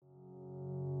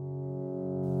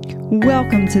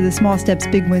Welcome to the Small Steps,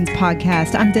 Big Wins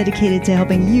podcast. I'm dedicated to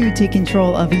helping you take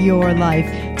control of your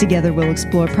life. Together, we'll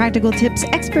explore practical tips,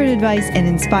 expert advice, and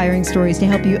inspiring stories to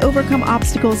help you overcome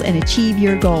obstacles and achieve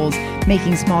your goals.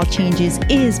 Making small changes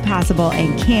is possible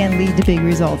and can lead to big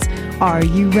results. Are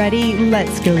you ready?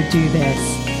 Let's go do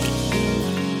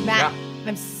this. Matt,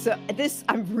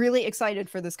 I'm really excited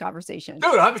for this conversation.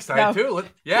 Dude, I'm excited too.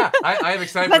 I am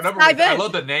excited for a number of reasons. I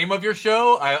love the name of your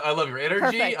show. I love your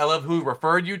energy. Perfect. I love who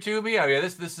referred you to me. I mean,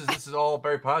 this is all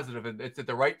very positive, and it's at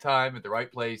the right time, at the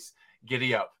right place.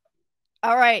 Giddy up.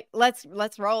 All right, let's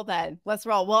roll then. Let's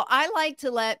roll. Well, I like to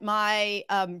let my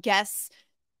guests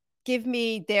give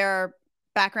me their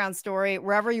background story,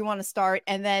 wherever you want to start,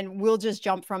 and then we'll just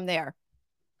jump from there.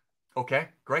 Okay,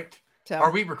 great. So,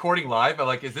 are we recording live?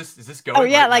 Like, is this going? Oh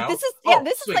yeah, right like now?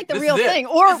 this is like the real thing,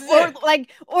 or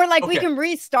like okay. We can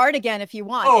restart again if you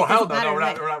want. Oh hell no, we're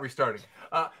not restarting.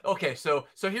 Okay, so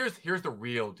here's the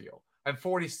real deal. I'm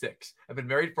 46. I've been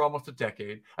married for almost a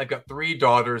decade. I've got 3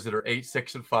 daughters that are 8,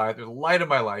 6, and 5. They're the light of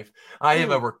my life. I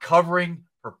am a recovering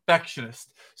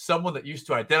perfectionist, someone that used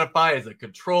to identify as a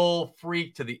control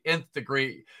freak to the nth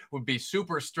degree, would be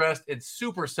super stressed and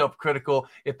super self-critical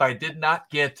if I did not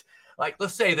get. Like,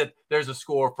 let's say that there's a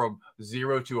score from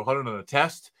 0 to 100 on a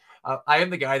test. I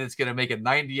am the guy that's going to make a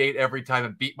 98 every time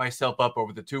and beat myself up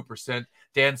over the 2%.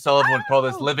 Dan Sullivan would call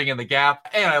this living in the gap.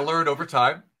 And I learned over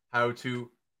time how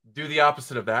to do the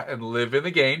opposite of that and live in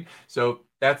the game. So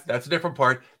that's a different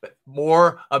part. But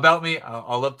more about me,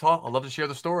 I love to talk. I love to share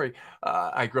the story.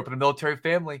 I grew up in a military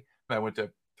family. I went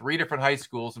to 3 different high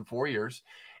schools in 4 years.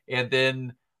 And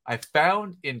then I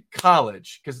found in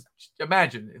college, because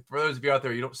imagine, for those of you out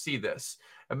there, you don't see this.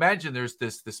 Imagine there's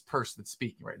this person that's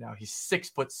speaking right now. He's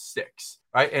 6'6",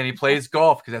 right? And he plays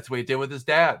golf because that's what he did with his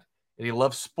dad. And he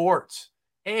loves sports.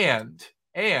 And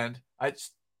I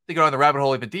just to go on the rabbit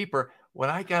hole even deeper,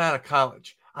 when I got out of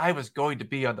college, I was going to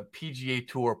be on the PGA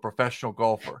Tour professional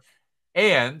golfer.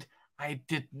 And I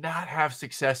did not have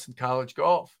success in college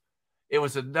golf. It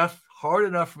was hard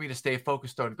enough for me to stay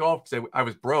focused on golf because I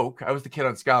was broke. I was the kid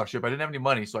on scholarship. I didn't have any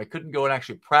money, so I couldn't go and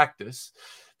actually practice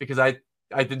because I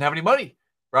didn't have any money,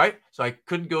 right? So I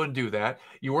couldn't go and do that.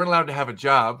 You weren't allowed to have a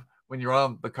job when you're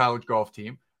on the college golf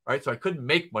team, right? So I couldn't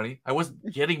make money. I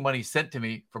wasn't getting money sent to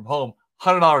me from home,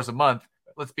 $100 a month.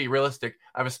 Let's be realistic.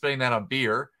 I was spending that on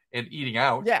beer and eating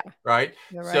out, right?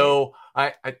 So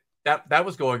that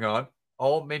was going on.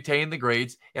 All maintain the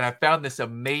grades, and I found this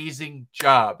amazing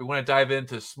job. We want to dive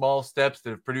into small steps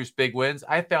that have produced big wins.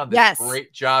 I found this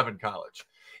great job in college,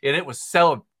 and it was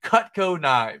selling Cutco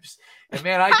knives. And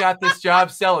man, I got this job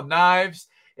selling knives,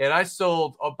 and I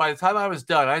sold. By the time I was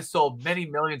done, I sold many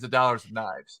millions of dollars of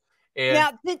knives,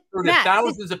 and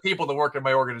thousands of people that work in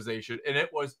my organization, and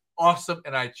it was awesome,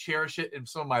 and I cherish it. And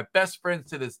some of my best friends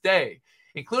to this day,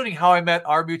 including how I met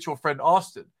our mutual friend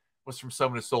Austin, was from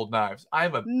someone who sold knives.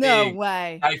 I'm a big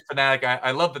knife fanatic.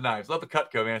 I love the knives. Love the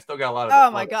Cutco, man. I still got a lot of it.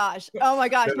 Oh my gosh.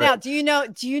 Now, do you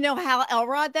know Hal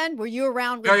Elrod then? Were you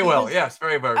around? Very well. Yes,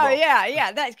 very well. Oh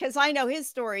yeah. That's because I know his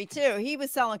story too. He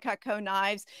was selling Cutco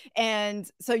knives, and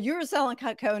so you were selling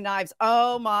Cutco knives.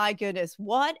 Oh my goodness,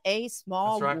 what a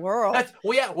small world. Hal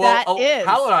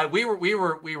and I, we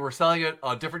were selling it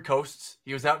on different coasts.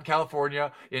 He was out in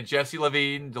California in Jesse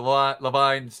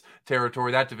Levine's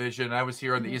territory, that division. I was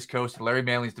here on the East Coast, Larry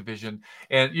Manley's division.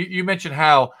 And you mentioned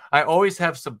how I always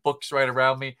have some books right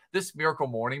around me. This Miracle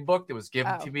Morning book that was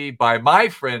given to me by my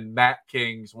friend Matt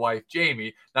King's wife,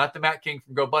 Jamie, not the Matt King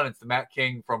from GoBundance, the Matt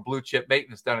King from Blue Chip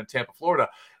Maintenance down in Tampa, Florida.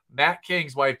 Matt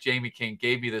King's wife, Jamie King,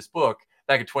 gave me this book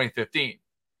back in 2015.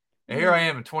 And here I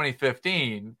am in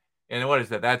 2015. And what is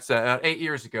that? That's 8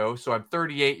 years ago. So I'm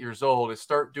 38 years old. I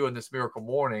start doing this Miracle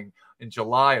Morning in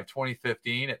July of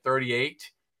 2015 at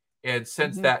 38. And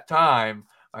since that time,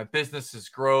 my business has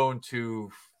grown to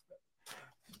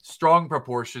strong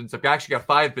proportions. I've actually got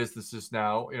 5 businesses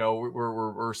now. You know,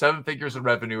 we're 7 figures in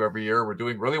revenue every year. We're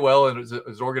doing really well as an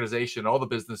organization, all the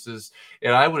businesses.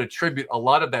 And I would attribute a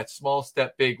lot of that small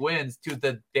step, big wins to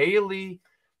the daily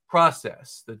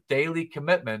process, the daily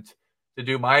commitment to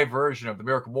do my version of the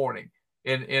Miracle Morning.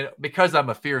 And because I'm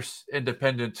a fierce,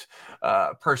 independent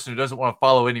person who doesn't want to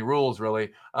follow any rules,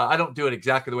 really, I don't do it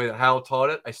exactly the way that Hal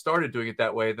taught it. I started doing it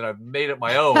that way, then I've made it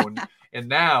my own, and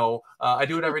now I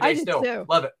do it every day still.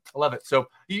 Love it. I love it. So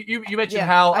you mentioned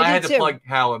Hal. I had to plug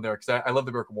Hal in there because I love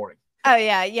the Miracle Morning. Oh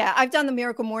yeah, yeah. I've done the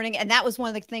Miracle Morning, and that was one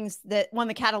of the things that one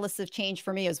of the catalysts of change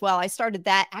for me as well. I started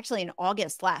that actually in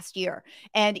August last year.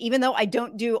 And even though I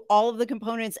don't do all of the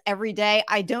components every day,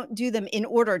 I don't do them in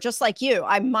order, just like you.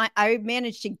 I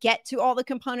managed to get to all the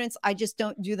components. I just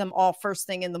don't do them all first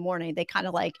thing in the morning. They kind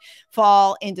of like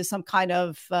fall into some kind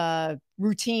of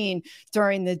routine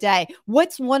during the day.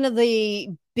 What's one of the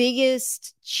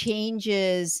biggest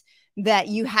changes that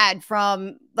you had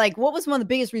from, like, what was one of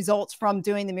the biggest results from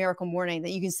doing the Miracle Morning that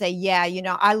you can say, yeah,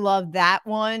 I love that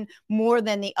one more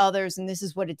than the others, and this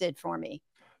is what it did for me?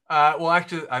 Well,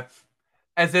 actually,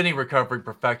 as any recovering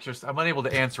perfectionist, I'm unable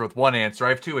to answer with one answer. I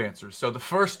have two answers. So the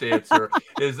first answer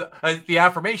is the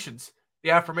affirmations.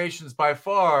 The affirmations by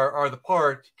far are the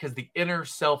part, because the inner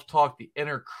self-talk, the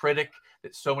inner critic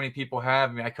that so many people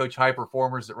have. I mean, I coach high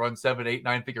performers that run 7, 8,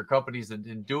 9-figure companies, and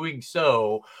in doing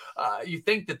so, you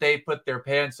think that they put their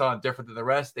pants on different than the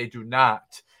rest. They do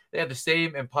not. They have the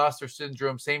same imposter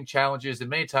syndrome, same challenges, and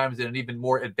many times in an even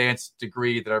more advanced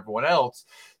degree than everyone else.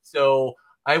 So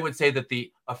I would say that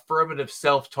the affirmative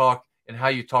self-talk and how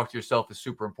you talk to yourself is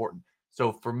super important.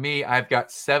 So for me, I've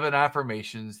got 7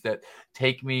 affirmations that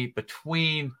take me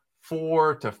between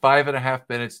 4 to 5.5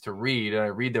 minutes to read. And I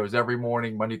read those every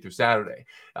morning, Monday through Saturday.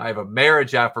 I have a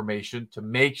marriage affirmation to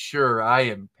make sure I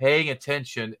am paying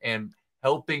attention and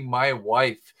helping my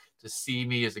wife to see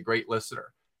me as a great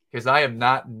listener, because I am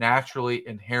not naturally,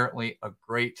 inherently a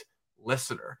great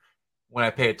listener. When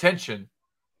I pay attention,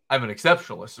 I'm an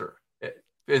exceptional listener,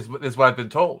 is what I've been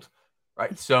told.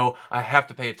 Right. So I have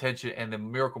to pay attention. And the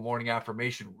Miracle Morning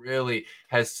affirmation really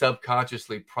has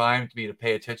subconsciously primed me to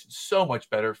pay attention so much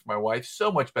better for my wife, so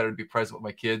much better to be present with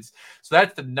my kids. So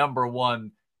that's the number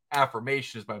one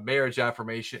affirmation, is my marriage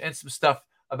affirmation, and some stuff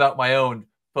about my own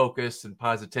focus and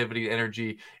positivity and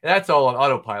energy. And that's all on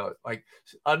autopilot, like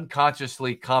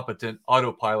unconsciously competent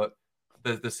autopilot.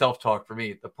 The self-talk for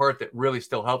me, the part that really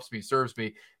still helps me, serves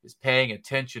me, is paying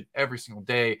attention every single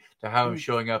day to how I'm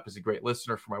showing up as a great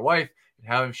listener for my wife, and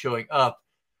how I'm showing up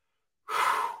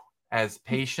as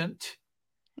patient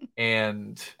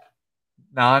and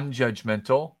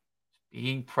non-judgmental,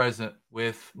 being present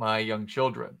with my young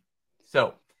children.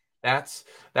 So that's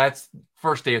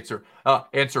first answer.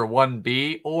 Answer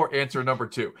 1B, or answer number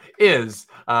 2 is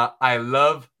I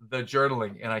love the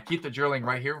journaling, and I keep the journaling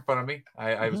right here in front of me.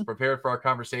 I was prepared for our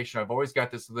conversation. I've always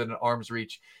got this within an arm's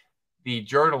reach. The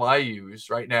journal I use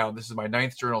right now, this is my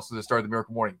 9th journal since the start of the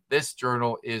Miracle Morning. This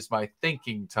journal is my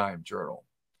thinking time journal.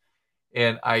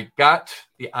 And I got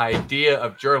the idea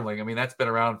of journaling. I mean, that's been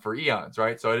around for eons,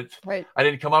 right? So I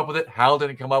didn't come up with it. Hal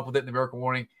didn't come up with it in the Miracle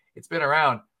Morning. It's been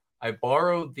around. I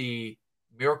borrowed the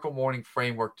Miracle Morning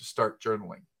framework to start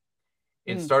journaling,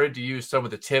 and started to use some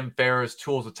of the Tim Ferriss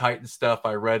Tools of Titan stuff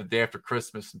I read the day after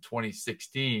Christmas in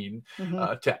 2016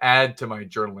 to add to my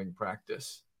journaling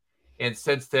practice. And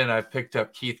since then, I've picked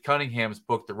up Keith Cunningham's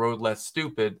book, The Road Less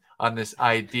Stupid, on this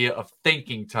idea of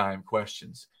thinking time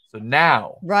questions. So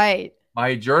now, my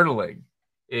journaling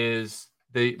is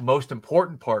the most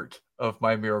important part of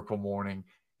my Miracle Morning,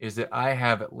 is that I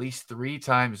have at least 3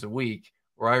 times a week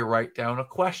where I write down a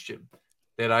question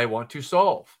that I want to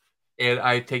solve, and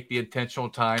I take the intentional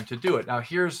time to do it. Now,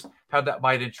 here's how that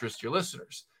might interest your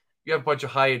listeners. You have a bunch of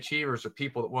high achievers or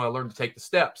people that want to learn to take the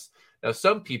steps. Now,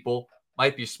 some people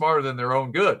might be smarter than their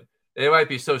own good. They might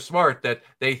be so smart that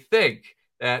they think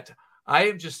that I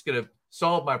am just going to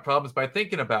solve my problems by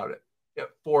thinking about it.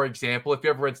 For example, if you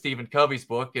ever read Stephen Covey's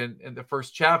book, in the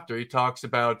first chapter, he talks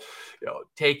about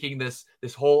taking this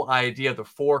whole idea of the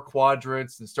 4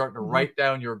 quadrants and starting to write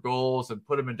down your goals and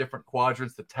put them in different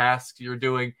quadrants, the tasks you're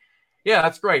doing. Yeah,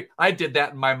 that's great. I did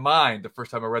that in my mind the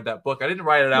first time I read that book. I didn't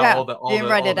write it out, all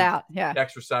the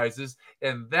exercises.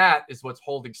 And that is what's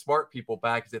holding smart people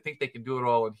back, is they think they can do it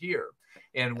all in here.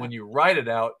 And when you write it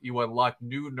out, you unlock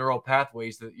new neural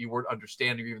pathways that you weren't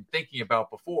understanding or even thinking about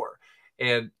before.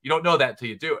 And you don't know that until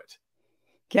you do it.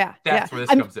 Yeah. That's where this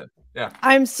comes in. Yeah.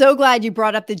 I'm so glad you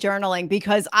brought up the journaling,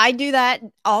 because I do that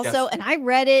also. Yes. And I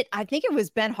read it. I think it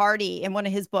was Ben Hardy in one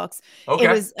of his books. Okay. It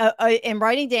was in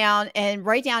writing down, and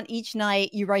write down each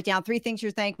night. You write down 3 things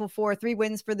you're thankful for, 3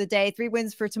 wins for the day, 3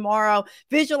 wins for tomorrow,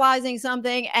 visualizing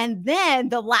something. And then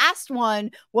the last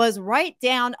one was write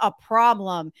down a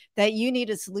problem that you need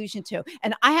a solution to.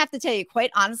 And I have to tell you,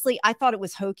 quite honestly, I thought it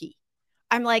was hokey.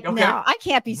 I'm like, Okay. no, I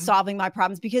can't be solving my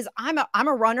problems because I'm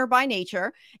a runner by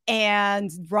nature, and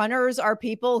runners are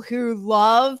people who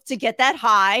love to get that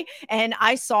high. And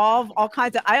I solve all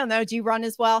kinds of, I don't know. Do you run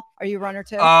as well? Are you a runner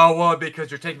too? Oh, well, because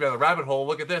you're taking me down the rabbit hole.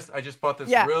 Look at this. I just bought this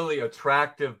Yeah. really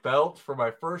attractive belt for my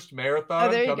first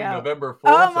marathon There you coming go. November 4th.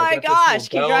 Oh So I my got gosh.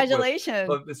 this little belt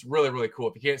Congratulations. it's really, really cool.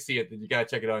 If you can't see it, then you got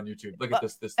to check it out on YouTube. Look at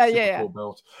this Oh, super yeah. cool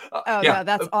belt. Oh no,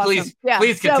 that's awesome.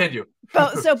 Please continue.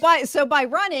 So by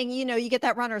running, you know, you get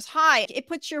that runner's high. It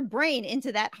puts your brain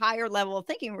into that higher level of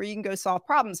thinking where you can go solve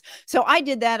problems. So I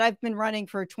did that. I've been running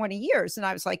for 20 years, and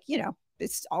I was like, you know,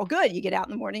 it's all good. You get out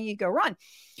in the morning, you go run.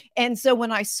 And so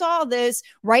when I saw this,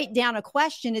 write down a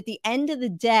question at the end of the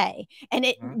day, and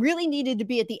it really needed to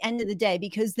be at the end of the day,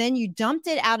 because then you dumped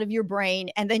it out of your brain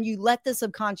and then you let the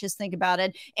subconscious think about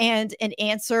it, and an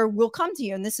answer will come to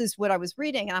you. And this is what I was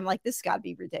reading. And I'm like, this has got to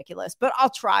be ridiculous, but I'll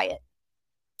try it.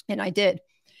 And I did.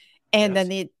 And then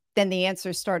the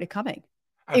answers started coming.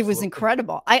 Absolutely. It was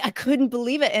incredible. I couldn't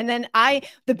believe it. And then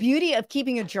the beauty of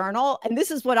keeping a journal, and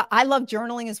this is what I love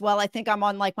journaling as well. I think I'm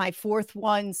on like my 4th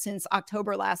one since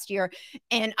October last year.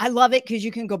 And I love it because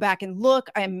you can go back and look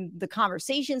and the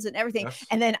conversations and everything. Yes.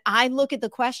 And then I look at the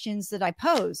questions that I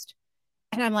posed,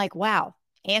 and I'm like, wow,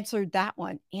 answered that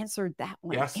one, answered that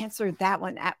one, yes. Answered that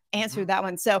one, answered that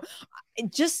one. So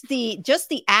just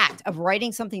the act of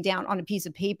writing something down on a piece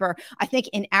of paper, I think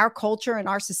in our culture, in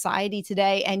our society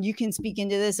today, and you can speak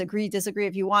into this, agree, disagree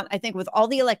if you want. I think with all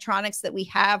the electronics that we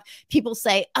have, people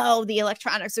say, oh, the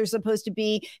electronics are supposed to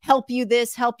be help you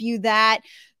this, help you that.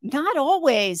 Not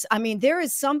always. I mean, there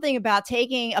is something about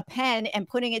taking a pen and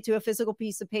putting it to a physical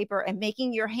piece of paper and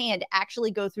making your hand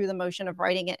actually go through the motion of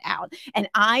writing it out. And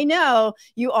I know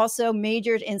you also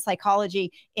majored in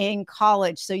psychology in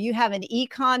college. So you have an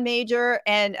econ major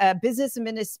and a business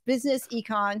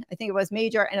econ, I think it was,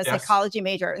 major, and a psychology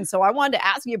major. And so I wanted to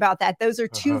ask you about that. Those are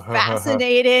two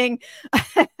fascinating,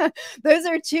 those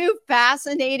are two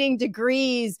fascinating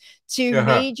degrees to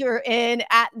major in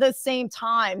at the same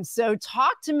time. So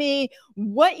talk to me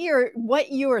what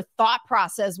your thought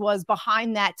process was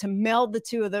behind that, to meld the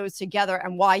two of those together,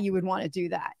 and why you would want to do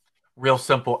that. Real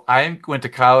simple. I went to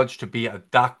college to be a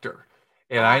doctor.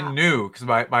 And I knew, because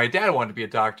my dad wanted to be a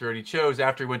doctor, and he chose,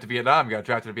 after he went to Vietnam, got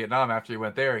drafted to Vietnam. After he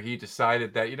went there, he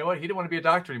decided that, you know what, he didn't want to be a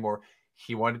doctor anymore.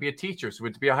 He wanted to be a teacher. So he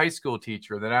went to be a high school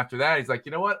teacher. And then after that, he's like,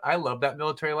 you know what, I love that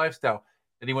military lifestyle.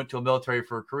 And he went to a military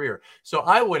for a career. So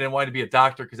I went and wanted to be a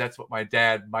doctor because that's what my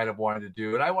dad might have wanted to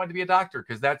do. And I wanted to be a doctor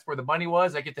because that's where the money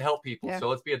was. I get to help people. Yeah. So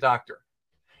let's be a doctor.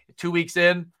 2 weeks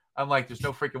in, I'm like, there's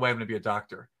no freaking way I'm going to be a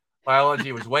doctor.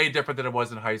 Biology was way different than it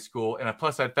was in high school. And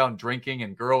plus, I found drinking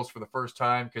and girls for the first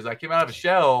time, because I came out of a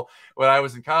shell when I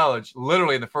was in college,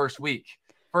 literally in the first week.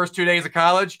 First 2 days of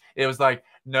college, it was like,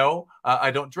 no,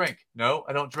 I don't drink. No,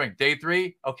 I don't drink. Day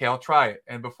 3, okay, I'll try it.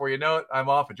 And before you know it, I'm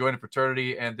off and join a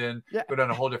fraternity, and then go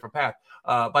down a whole different path.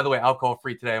 By the way, alcohol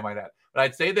free today, I might add. But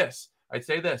I'd say this,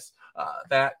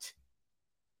 that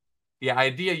the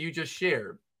idea you just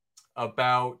shared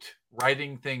about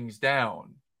writing things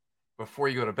down before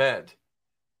you go to bed.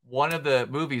 One of the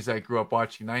movies I grew up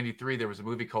watching, 93, there was a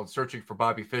movie called Searching for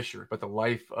Bobby Fischer, but the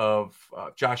life of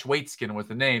Josh Waitzkin was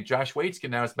the name. Josh Waitzkin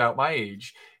now is about my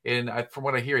age. And from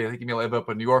what I hear, I think he may live up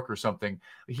in New York or something.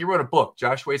 He wrote a book.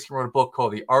 Josh Waitzkin wrote a book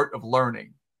called The Art of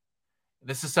Learning.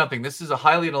 This is a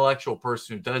highly intellectual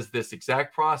person who does this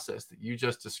exact process that you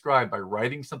just described by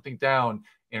writing something down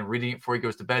and reading it before he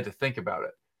goes to bed to think about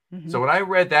it. Mm-hmm. So when I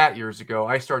read that years ago,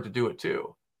 I started to do it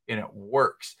too. And it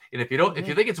works. And if you don't, if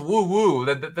you think it's woo-woo,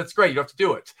 then that's great. You don't have to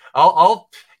do it. I'll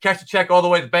cash a check all the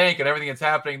way to the bank and everything that's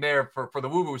happening there for the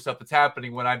woo-woo stuff that's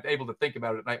happening when I'm able to think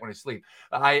about it at night when I sleep.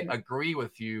 I agree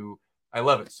with you. I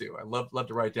love it, Sue. I love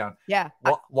to write down. Yeah.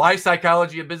 Why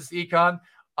psychology and business econ?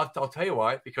 I'll tell you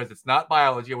why. Because it's not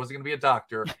biology. I wasn't going to be a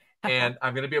doctor, and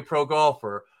I'm going to be a pro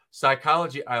golfer.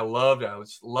 Psychology, I loved. I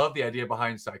just love the idea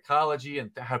behind psychology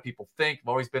and how people think. I've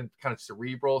always been kind of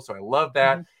cerebral, so I love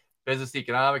that. Mm-hmm. Business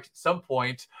economics. At some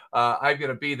point, I'm going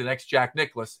to be the next Jack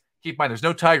Nicklaus. Keep in mind, there's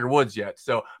no Tiger Woods yet.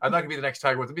 So I'm not going to be the next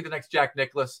Tiger Woods. I'll be the next Jack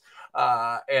Nicklaus.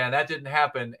 And that didn't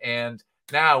happen. And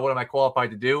now what am I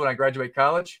qualified to do when I graduate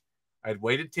college? I'd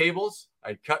waited tables.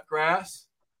 I'd cut grass.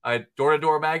 I'd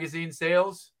door-to-door magazine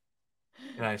sales.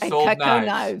 And I sold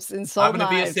knives. And sold I'm going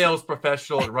to be a sales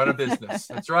professional and run a business.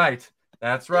 That's right.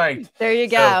 That's right. There you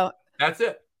go. That's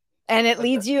it. And it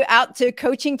leads you out to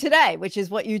coaching today, which is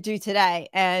what you do today.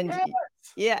 And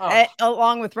Yeah, Oh,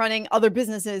 along with running other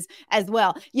businesses as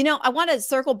well. I want to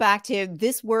circle back to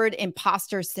this word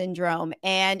imposter syndrome.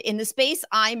 And in the space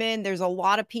I'm in, there's a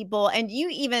lot of people, and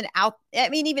even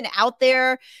out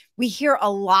there, we hear a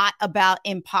lot about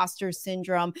imposter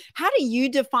syndrome. How do you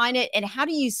define it, and how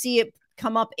do you see it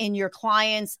come up in your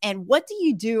clients, and what do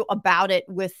you do about it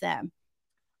with them?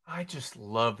 I just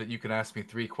love that you can ask me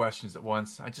three questions at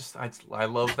once. I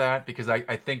love that because I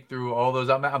think through all those.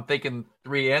 I'm thinking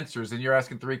three answers, and you're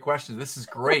asking three questions. This is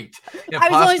great.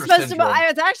 Imposter syndrome. I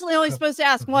was actually only supposed to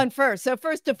ask one first. So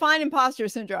first, define imposter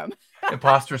syndrome.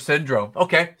 Imposter syndrome.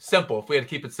 Okay, simple. If we had to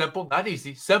keep it simple, not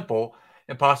easy, simple.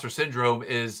 Imposter syndrome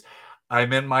is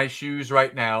I'm in my shoes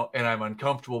right now and I'm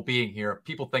uncomfortable being here.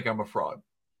 People think I'm a fraud.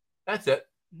 That's it.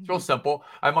 It's real simple.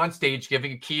 I'm on stage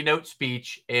giving a keynote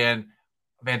speech and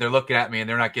man, they're looking at me and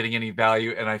they're not getting any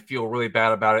value. And I feel really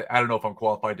bad about it. I don't know if I'm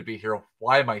qualified to be here.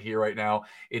 Why am I here right now?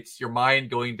 It's your mind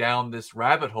going down this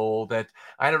rabbit hole that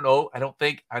I don't know. I don't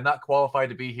think I'm not qualified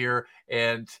to be here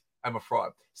and I'm a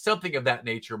fraud. Something of that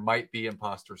nature might be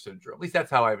imposter syndrome. At least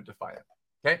that's how I would define it.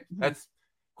 Okay. That's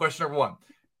question number one.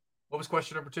 What was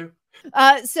question number two?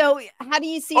 So how do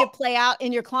you see it play out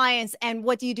in your clients, and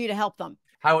what do you do to help them?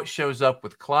 How it shows up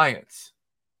with clients.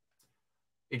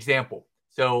 Example.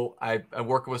 So I'm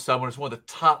working with someone who's one of the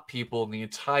top people in the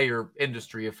entire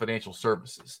industry of financial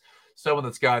services. Someone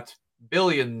that's got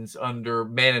billions under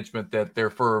management that their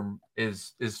firm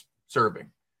is serving.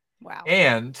 Wow.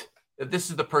 And this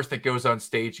is the person that goes on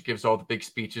stage, gives all the big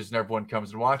speeches, and everyone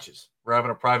comes and watches. We're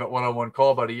having a private one-on-one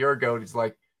call about a year ago, and he's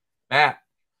like, Matt,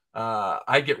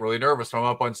 I get really nervous when I'm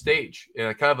up on stage,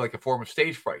 and kind of like a form of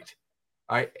stage fright.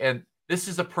 And this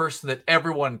is a person that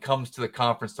everyone comes to the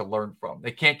conference to learn from.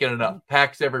 They can't get enough.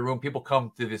 Packs every room. People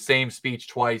come to the same speech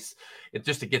twice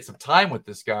just to get some time with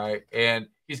this guy, and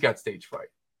he's got stage fright.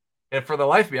 And for the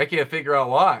life of me, I can't figure out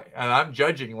why. And I'm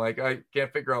judging, like, I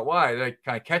can't figure out why. And I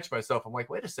kind of catch myself. I'm like,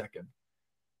 wait a second.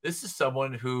 This is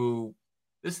someone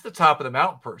this is the top of the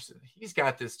mountain person. He's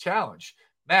got this challenge.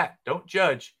 Matt, don't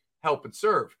judge, help and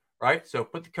serve, right? So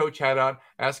put the coach hat on,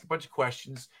 ask a bunch of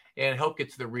questions, and help get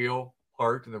to the real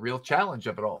part and the real challenge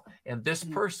of it all. And this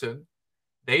person,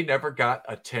 they never got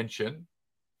attention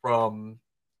from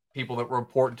people that were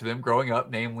important to them growing up,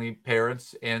 namely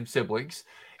parents and siblings.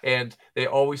 And they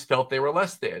always felt they were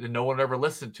less than, and no one ever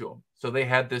listened to them. So they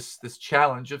had this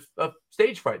challenge of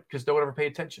stage fright because no one ever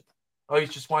paid attention. All you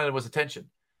just wanted was attention.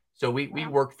 So we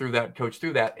worked through that, coach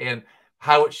through that, and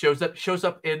how it shows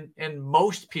up in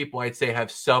most people, I'd say,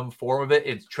 have some form of it.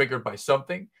 It's triggered by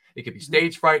something. It could be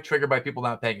stage fright triggered by people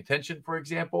not paying attention, for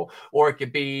example, or it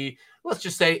could be, let's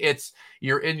just say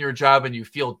you're in your job and you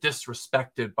feel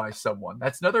disrespected by someone.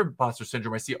 That's another imposter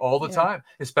syndrome I see all the time,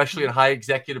 especially in high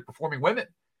executive performing women.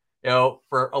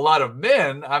 For a lot of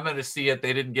men, I'm going to see it.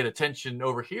 They didn't get attention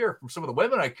over here from some of the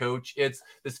women I coach. It's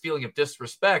this feeling of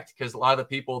disrespect because a lot of the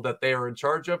people that they are in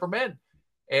charge of are men,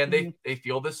 and they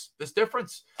feel this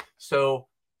difference. So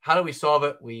how do we solve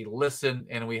it? We listen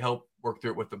and we help work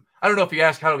through it with them. I don't know if you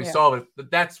ask how do we solve it,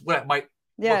 but that's what it might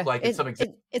look like in some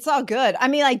examples. It's all good. I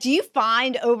mean, like, do you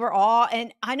find overall,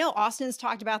 and I know Austin's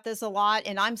talked about this a lot,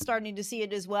 and I'm starting to see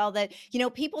it as well, that,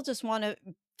 people just want to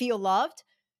feel loved.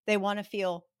 They want to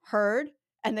feel heard,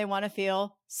 and they want to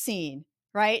feel seen.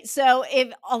 Right. So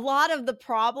if a lot of the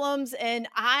problems, and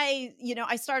I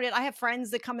have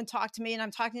friends that come and talk to me, and I'm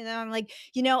talking to them, I'm like,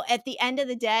 at the end of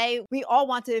the day, we all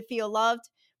want to feel loved.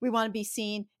 We want to be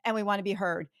seen, and we want to be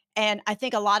heard. And I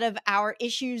think a lot of our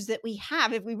issues that we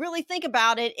have, if we really think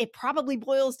about it, it probably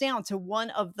boils down to one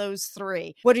of those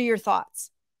three. What are your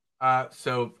thoughts?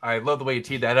 So I love the way you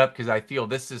teed that up because I feel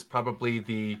this is probably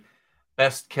the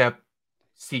best kept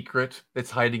secret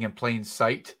that's hiding in plain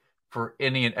sight for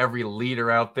any and every leader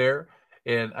out there.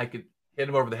 And I could hit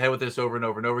them over the head with this over and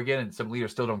over and over again. And some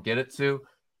leaders still don't get it too.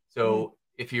 So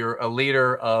if you're a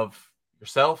leader of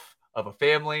yourself, of a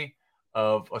family,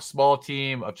 of a small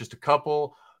team, of just a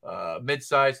couple,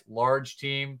 mid-sized, large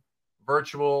team,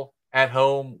 virtual, at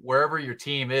home, wherever your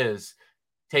team is,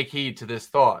 take heed to this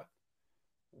thought.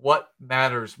 What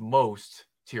matters most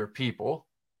to your people,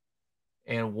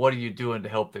 and what are you doing to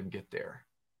help them get there?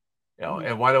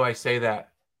 And why do I say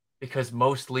that? Because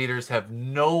most leaders have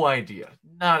no idea,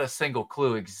 not a single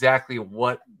clue, exactly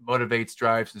what motivates,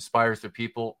 drives, inspires their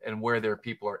people and where their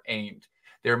people are aimed.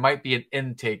 There might be an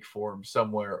intake form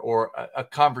somewhere or a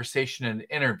conversation in an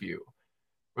interview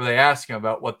where they ask them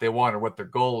about what they want or what their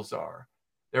goals are.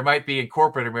 There might be in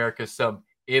corporate America some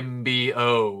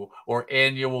MBO or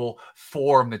annual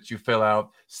form that you fill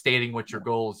out stating what your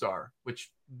goals are,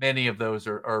 which many of those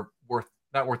are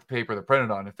not worth the paper they're printed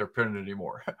on if they're printed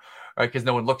anymore, right? Because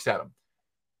no one looks at them.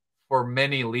 for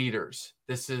many leaders,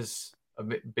 this is a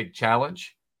big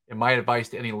challenge. And my advice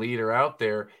to any leader out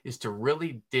there is to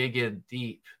really dig in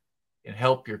deep and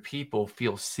help your people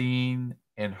feel seen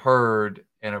and heard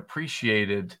and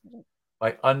appreciated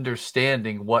by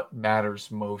understanding what matters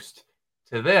most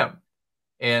to them.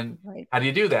 And how do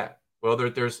you do that? Well,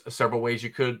 there's several ways you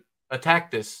could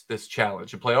attack this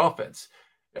challenge and play offense.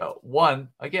 One,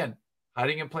 again,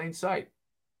 hiding in plain sight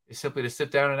is simply to sit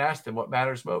down and ask them what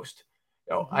matters most.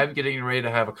 I'm getting ready to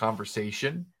have a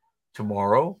conversation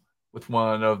tomorrow with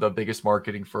one of the biggest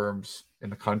marketing firms in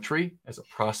the country as a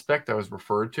prospect I was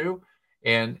referred to.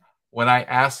 And when I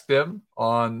asked them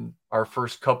on our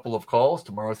first couple of calls,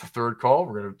 tomorrow's the third call,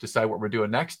 we're going to decide what we're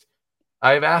doing next.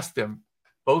 I've asked them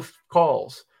both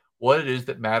calls what it is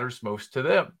that matters most to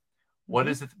them. What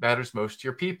is it that matters most to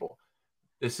your people?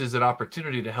 This is an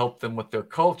opportunity to help them with their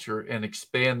culture and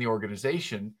expand the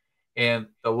organization. And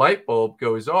the light bulb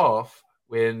goes off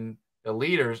when the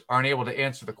leaders aren't able to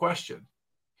answer the question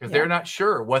because they're not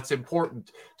sure what's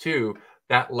important to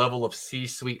that level of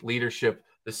C-suite leadership.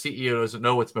 The CEO doesn't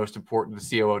know what's most important.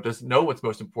 The COO doesn't know what's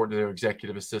most important to their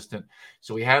executive assistant.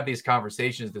 So we have these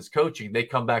conversations, this coaching. They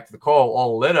come back to the call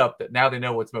all lit up that now they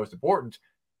know what's most important.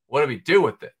 What do we do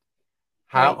with it?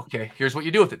 Okay, here's what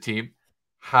you do with it, team.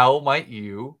 How might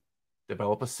you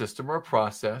develop a system or a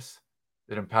process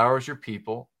that empowers your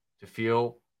people to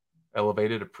feel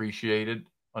elevated, appreciated,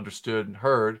 understood, and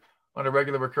heard on a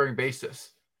regular recurring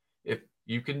basis? If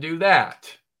you can do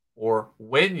that, or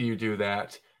when you do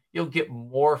that, you'll get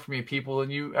more from your people than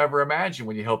you ever imagined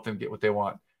when you help them get what they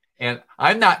want. And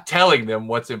I'm not telling them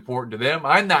what's important to them.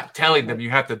 I'm not telling them you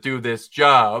have to do this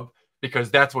job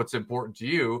because that's what's important to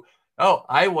you. Oh,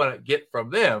 I want to get from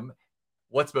them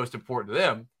what's most important to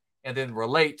them and then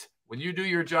relate. When you do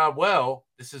your job well,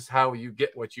 this is how you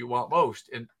get what you want most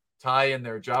and tie in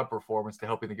their job performance to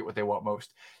helping them get what they want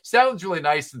most. Sounds really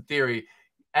nice in theory.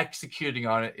 Executing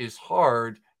on it is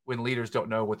hard when leaders don't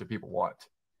know what their people want.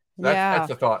 That's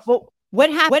the thought. Well, what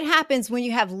happens when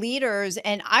you have leaders?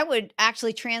 And I would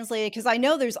actually translate it because I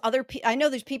know there's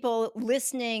there's people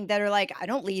listening that are like, I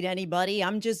don't lead anybody.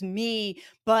 I'm just me,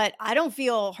 but I don't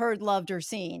feel heard, loved, or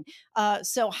seen.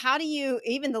 So how do you,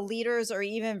 even the leaders or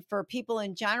even for people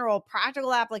in general,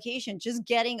 practical application, just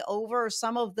getting over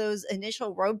some of those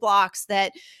initial roadblocks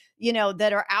that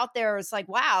that are out there? It's like,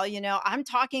 wow, I'm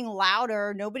talking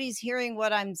louder. Nobody's hearing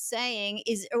what I'm saying.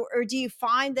 Or do you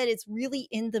find that it's really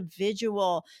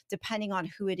individual depending on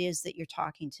who it is that you're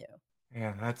talking to?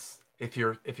 Yeah, that's if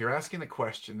you're asking the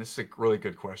question, this is a really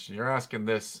good question. You're asking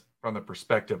this from the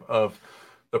perspective of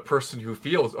the person who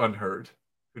feels unheard,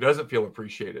 who doesn't feel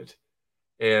appreciated.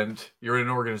 And you're in an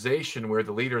organization where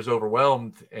the leader is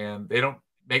overwhelmed and they don't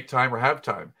make time or have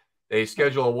time. They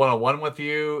schedule a one-on-one with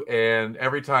you, and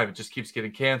every time it just keeps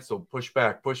getting canceled, push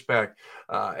back,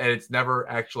 and it's never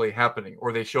actually happening.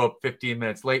 Or they show up 15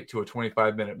 minutes late to a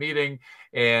 25-minute meeting,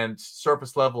 and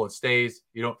surface level, it stays.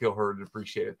 You don't feel heard and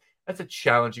appreciated. That's a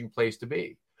challenging place to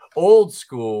be. Old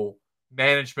school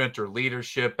management or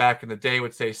leadership back in the day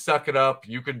would say, suck it up,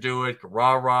 you can do it,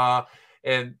 rah-rah.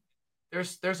 And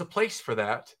there's a place for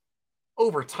that.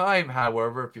 Over time,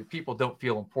 however, if your people don't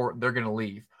feel important, they're going to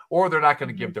leave. Or they're not going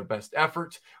to give their best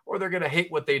effort, or they're going to hate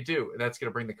what they do, and that's going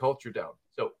to bring the culture down.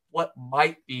 So what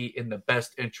might be in the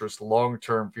best interest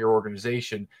long-term for your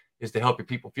organization is to help your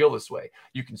people feel this way.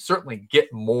 You can certainly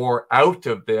get more out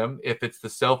of them if it's the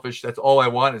selfish, that's all I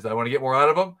want is I want to get more out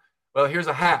of them. Well, here's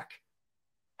a hack.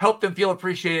 Help them feel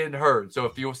appreciated and heard. So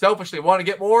if you selfishly want to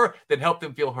get more, then help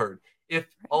them feel heard. If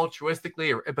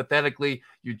altruistically or empathetically,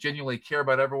 you genuinely care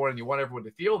about everyone and you want everyone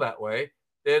to feel that way,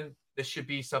 then this should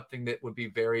be something that would be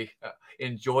very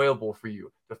enjoyable for you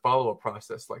to follow a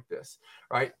process like this,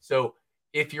 right? So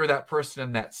if you're that person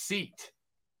in that seat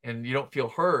and you don't feel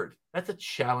heard, that's a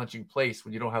challenging place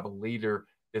when you don't have a leader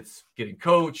that's getting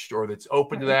coached or that's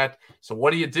open to that. So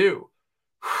what do?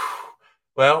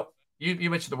 Well, you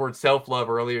mentioned the word self-love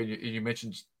earlier. You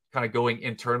mentioned kind of going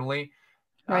internally.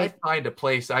 Right. I find a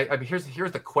place. I mean,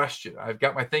 here's the question. I've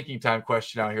got my thinking time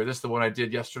question out here. This is the one I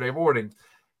did yesterday morning.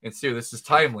 And Sue, this is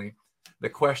timely. The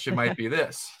question might be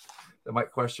this.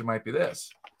 Question might be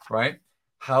this, right?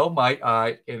 How might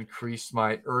I increase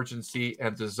my urgency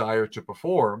and desire to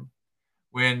perform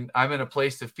when I'm in a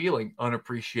place of feeling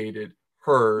unappreciated,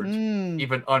 heard,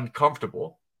 even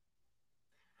uncomfortable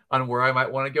on where I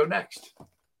might want to go next?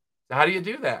 So how do you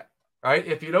do that, right?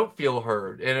 If you don't feel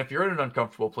heard and if you're in an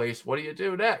uncomfortable place, what do you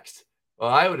do next?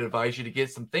 Well, I would advise you to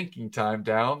get some thinking time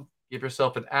down. Give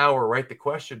yourself an hour, write the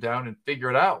question down and figure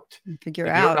it out. Figure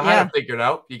If you don't out. know how to figure it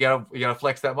out, you gotta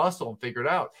flex that muscle and figure it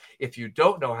out. If you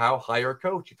don't know how, hire a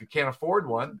coach. If you can't afford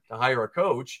one to hire a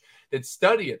coach, then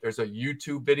study it. There's a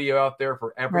YouTube video out there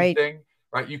for everything,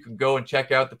 right? You can go and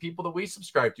check out the people that we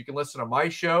subscribe to. You can listen to my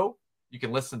show. You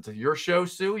can listen to your show,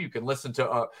 Sue. You can listen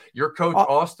to your coach,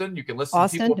 Austin. You can listen to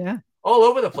people all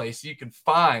over the place. You can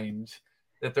find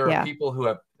that there are people who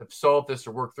have solved this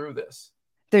or worked through this.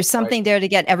 There's something there to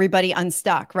get everybody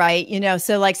unstuck, right? You know,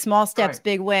 so like small steps,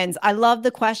 big wins. I love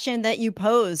the question that you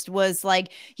posed was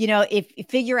like, you know, if you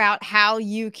figure out how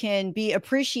you can be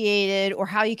appreciated or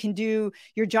how you can do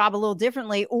your job a little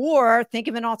differently, or think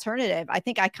of an alternative. I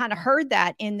think I kind of heard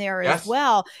that in there as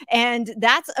well. And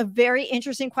that's a very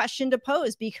interesting question to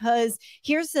pose, because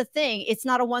here's the thing. It's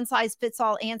not a one size fits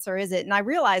all answer, is it? And I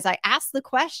realize I asked the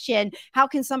question, how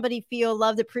can somebody feel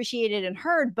loved, appreciated, and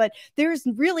heard? But there's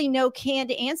really no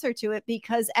canned answer to it,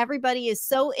 because everybody is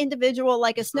so individual,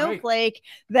 like a snowflake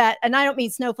that, and I don't mean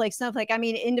snowflake, I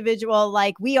mean individual,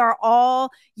 like we are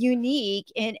all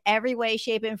unique in every way,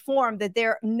 shape, and form, that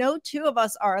no two of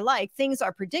us are alike. Things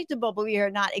are predictable, but we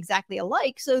are not exactly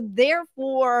alike. So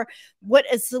therefore,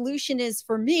 what a solution is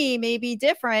for me may be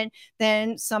different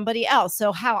than somebody else.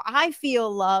 So how I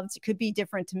feel loved could be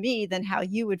different to me than how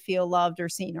you would feel loved or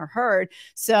seen or heard.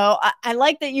 So I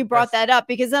like that you brought that up,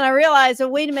 because then I realized, oh,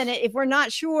 wait a minute, if we're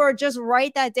not sure, just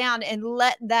write that down and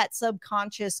let that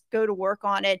subconscious go to work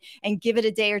on it and give it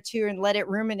a day or two and let it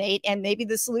ruminate. And maybe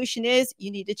the solution is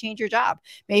you need to change your job.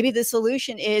 Maybe the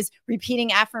solution is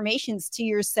repeating affirmations to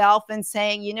yourself and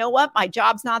saying, you know what, my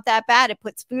job's not that bad. It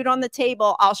puts food on the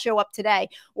table. I'll show up today.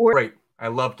 Or great. I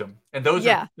loved them. And those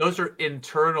are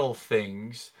internal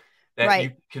things that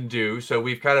you can do. So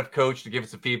we've kind of coached to give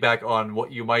us some feedback on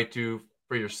what you might do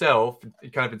for yourself,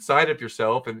 kind of inside of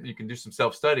yourself, and you can do some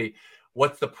self-study.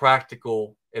 What's the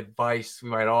practical advice we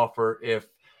might offer if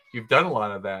you've done a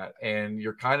lot of that and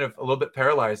you're kind of a little bit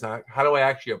paralyzed? How do I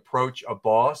actually approach a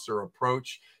boss or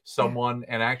approach someone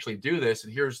and actually do this?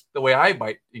 And here's the way I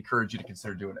might encourage you to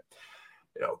consider doing it.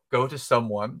 You know, go to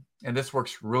someone, and this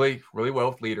works really, really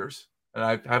well with leaders. And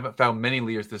I haven't found many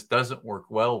leaders this doesn't work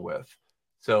well with.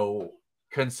 So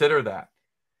consider that.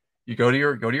 You go to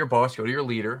your boss, go to your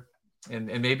leader. And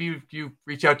maybe you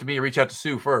reach out to me or reach out to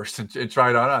Sue first and try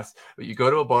it on us. But you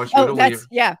go to a boss, you go to a leader.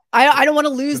 Yeah. I don't want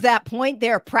to lose that point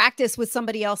there. Practice with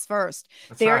somebody else first.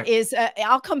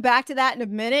 I'll come back to that in a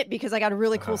minute, because I got a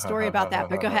really cool story about that,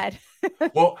 but go ahead.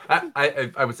 Well,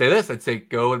 I would say this. I'd say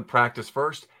go and practice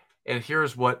first. And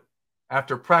here's what,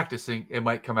 after practicing, it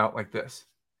might come out like this.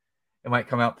 It might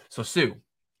come out. So Sue,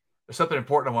 there's something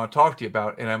important I want to talk to you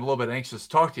about, and I'm a little bit anxious to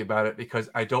talk to you about it because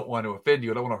I don't want to offend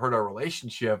you. I don't want to hurt our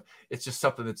relationship. It's just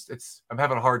something I'm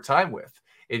having a hard time with.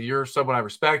 And you're someone I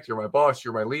respect. You're my boss.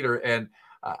 You're my leader. And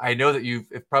I know that you've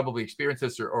probably experienced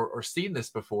this or seen this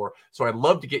before. So I'd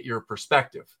love to get your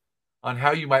perspective on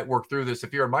how you might work through this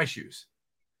if you're in my shoes.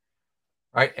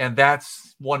 Right. And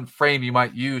that's one frame you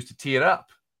might use to tee it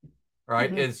up.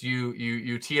 Right. Is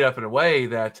you tee it up in a way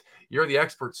that you're the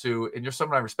expert, Sue, and you're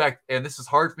someone I respect. And this is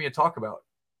hard for me to talk about.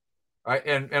 Right.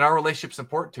 And our relationship's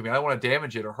important to me. I don't want to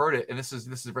damage it or hurt it. And this is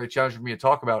very challenging for me to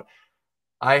talk about.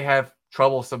 I have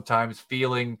trouble sometimes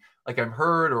feeling like I'm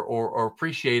heard or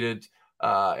appreciated.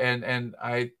 And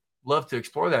I love to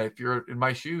explore that. If you're in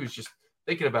my shoes, just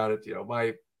thinking about it, you know,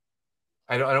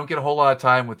 I don't get a whole lot of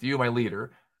time with you, my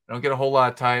leader. I don't get a whole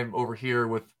lot of time over here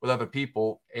with other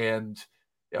people. And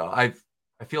you know, I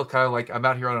feel kind of like I'm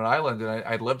out here on an island, and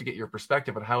I'd love to get your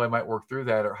perspective on how I might work through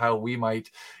that, or how we might,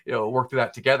 you know, work through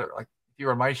that together. Like if you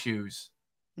were in my shoes,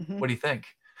 what do you think?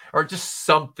 Or just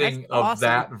something of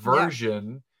that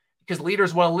version, because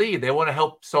leaders want to lead. They want to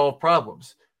help solve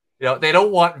problems. You know, they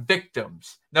don't want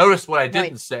victims. Notice what I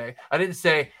didn't say. I didn't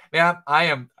say, man,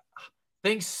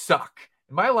 things suck.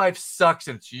 My life sucks,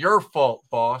 and it's your fault,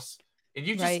 boss. And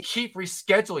you just keep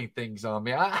rescheduling things on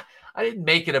me. I didn't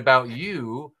make it about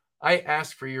you. I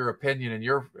asked for your opinion and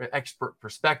your expert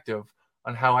perspective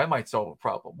on how I might solve a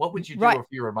problem. What would you do if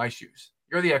you were in my shoes?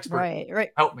 You're the expert.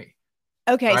 Right. Help me.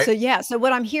 Okay. Right? So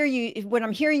what I'm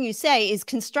hearing you say is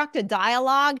construct a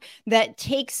dialogue that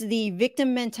takes the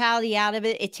victim mentality out of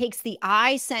it. It takes the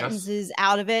I sentences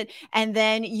out of it. And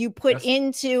then you put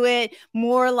into it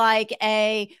more like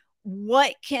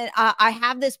what can I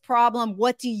have this problem?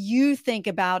 What do you think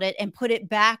about it? And put it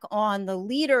back on the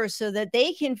leader so that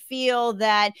they can feel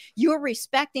that you're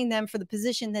respecting them for the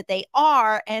position that they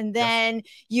are. And then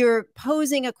you're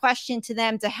posing a question to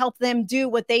them to help them do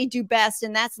what they do best.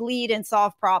 And that's lead and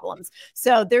solve problems.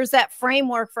 So there's that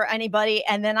framework for anybody.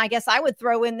 And then I guess I would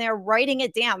throw in there writing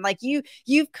it down. Like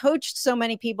you've coached so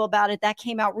many people about it. That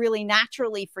came out really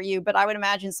naturally for you. But I would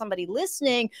imagine somebody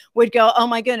listening would go, oh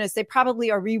my goodness, they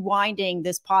probably are rewinding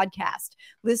this podcast,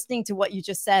 listening to what you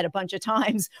just said a bunch of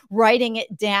times, writing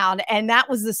it down. And that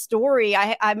was the story.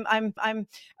 I'm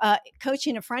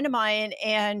coaching a friend of mine,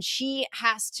 and she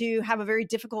has to have a very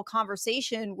difficult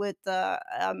conversation with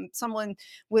someone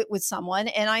with someone.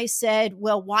 And I said,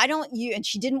 well, why don't you? And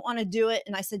she didn't want to do it.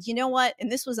 And I said, you know what?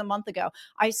 And this was a month ago.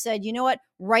 I said, you know what?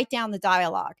 Write down the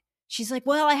dialogue. She's like,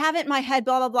 well, I have it in my head,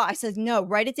 blah, blah, blah. I said, no,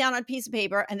 write it down on a piece of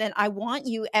paper. And then I want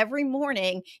you every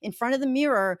morning in front of the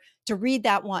mirror to read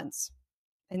that once.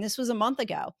 And this was a month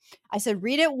ago. I said,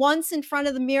 read it once in front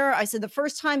of the mirror. I said, the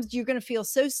first time you're going to feel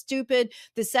so stupid.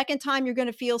 The second time you're going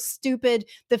to feel stupid.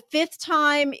 The fifth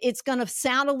time it's going to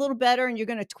sound a little better and you're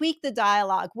going to tweak the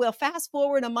dialogue. Well, fast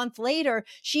forward a month later,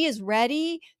 she is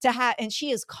ready to have, and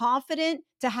she is confident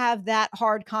to have that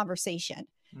hard conversation.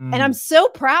 And I'm so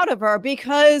proud of her,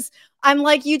 because I'm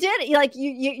like, you did it. Like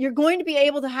you're going to be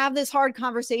able to have this hard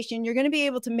conversation. You're going to be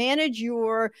able to manage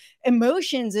your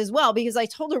emotions as well. Because I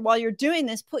told her, while you're doing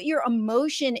this, put your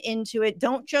emotion into it.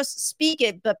 Don't just speak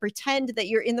it, but pretend that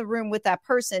you're in the room with that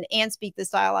person and speak this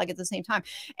dialogue at the same time.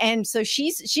 And so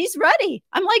she's ready.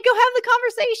 I'm like, go have the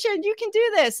conversation. You can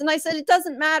do this. And I said, it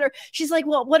doesn't matter. She's like,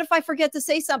 well, what if I forget to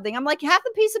say something? I'm like, have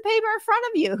the piece of paper in front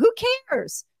of you. Who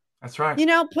cares? That's right. You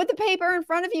know, put the paper in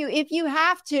front of you if you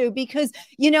have to, because,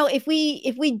 you know, if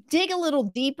we dig a little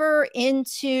deeper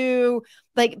into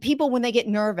like people when they get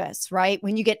nervous, right?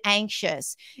 When you get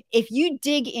anxious, if you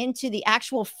dig into the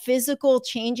actual physical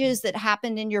changes that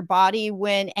happen in your body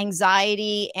when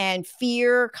anxiety and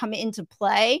fear come into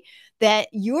play, that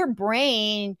your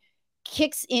brain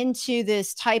kicks into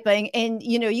this type of, and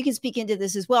you know, you can speak into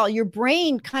this as well. Your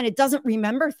brain kind of doesn't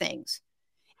remember things.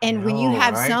 And when you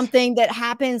have something that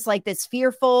happens like that's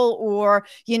fearful, or,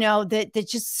 you know, that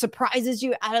just surprises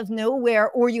you out of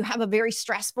nowhere, or you have a very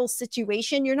stressful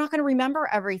situation, you're not going to remember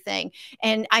everything.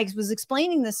 And I was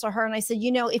explaining this to her, and I said,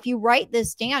 you know, if you write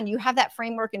this down, you have that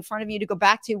framework in front of you to go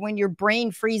back to when your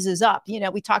brain freezes up. You know,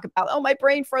 we talk about, oh, my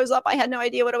brain froze up. I had no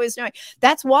idea what I was doing.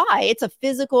 That's why it's a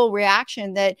physical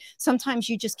reaction that sometimes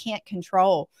you just can't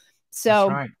control. So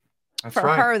That's for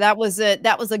her, that was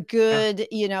a good,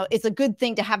 you know, it's a good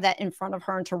thing to have that in front of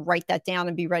her and to write that down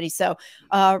and be ready. So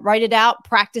write it out,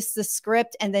 practice the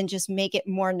script, and then just make it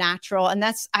more natural. And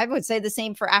that's, I would say the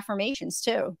same for affirmations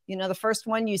too. You know, the first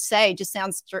one you say just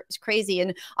sounds crazy.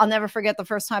 And I'll never forget the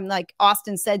first time, like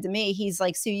Austin said to me, he's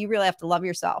like, Sue, you really have to love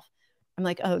yourself. I'm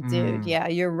like, oh, dude, yeah,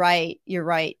 you're right. You're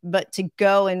right. But to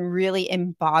go and really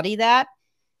embody that,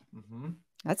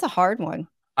 that's a hard one.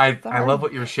 I love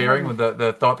what you're sharing. With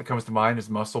the thought that comes to mind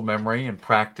is muscle memory and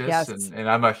practice. Yes. And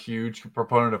I'm a huge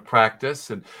proponent of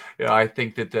practice. And you know, I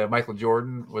think that Michael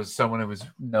Jordan was someone who was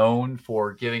known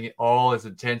for giving it all his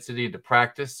intensity into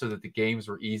practice so that the games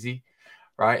were easy,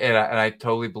 right? And I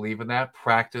totally believe in that.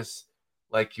 Practice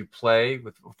like you play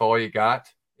with all you got.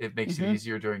 It makes it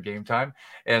easier during game time.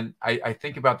 And I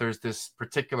think about, there's this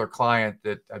particular client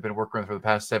that I've been working with for the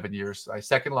past 7 years, my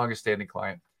second longest standing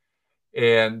client.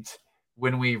 And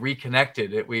when we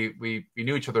reconnected, we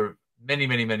knew each other many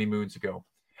moons ago.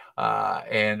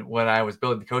 And when I was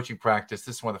building the coaching practice,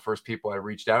 this is one of the first people I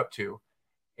reached out to.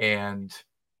 And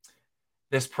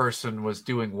this person was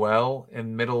doing well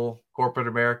in middle corporate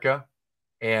America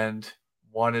and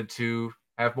wanted to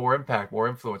have more impact, more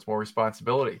influence, more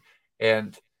responsibility.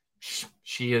 And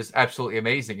she is absolutely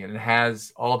amazing and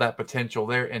has all that potential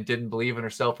there, and didn't believe in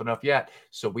herself enough yet.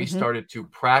 So we started to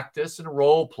practice and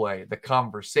role play the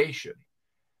conversation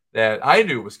that I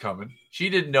knew was coming. She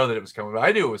didn't know that it was coming, but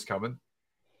I knew it was coming.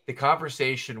 The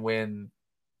conversation when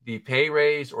the pay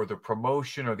raise or the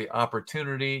promotion or the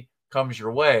opportunity comes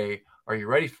your way, are you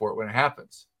ready for it when it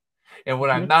happens? And what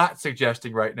I'm not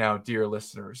suggesting right now, dear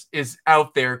listeners, is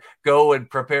out there, go and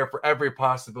prepare for every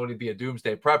possibility to be a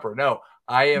doomsday prepper. No,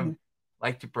 I am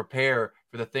like to prepare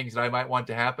for the things that I might want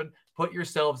to happen. Put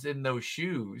yourselves in those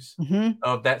shoes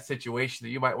of that situation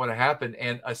that you might want to happen,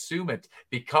 and assume it,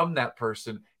 become that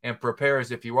person, and prepare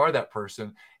as if you are that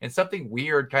person. And something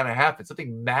weird kind of happens.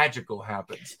 Something magical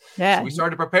happens. Yeah. So we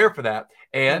started to prepare for that.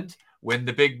 And when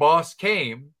the big boss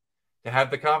came to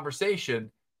have the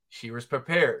conversation, she was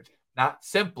prepared, not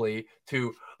simply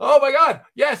to, oh my God,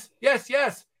 yes,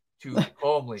 to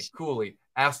calmly, coolly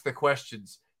ask the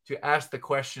questions, to ask the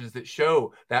questions that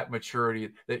show that maturity,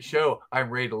 that show I'm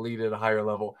ready to lead at a higher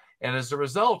level. And as a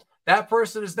result, that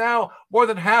person is now more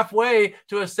than halfway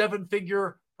to a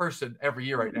 7-figure person every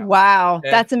year right now. Wow,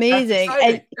 And that's amazing.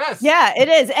 And yes. yeah, it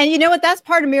is. And you know what? That's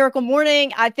part of Miracle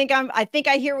Morning. I think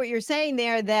I hear what you're saying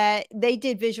there, that they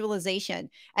did visualization.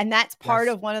 And that's part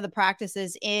of one of the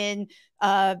practices in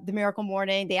the Miracle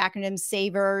Morning, the acronym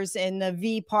SAVERS, and the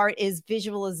V part is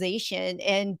visualization.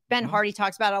 And Ben Hardy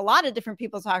talks about it. A lot of different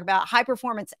people talk about high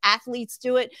performance athletes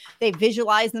do it. They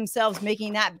visualize themselves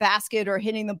making that basket or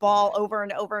hitting the ball over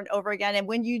and over and over again. And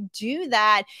when you do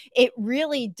that, it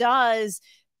really does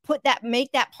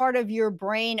make that part of your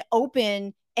brain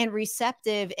open and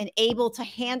receptive and able to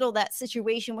handle that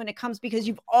situation when it comes, because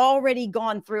you've already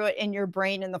gone through it in your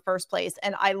brain in the first place.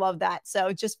 And I love that.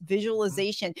 So just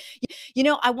visualization. You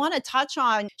know, I want to touch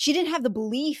on, she didn't have the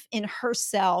belief in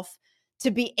herself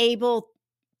to be able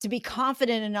to be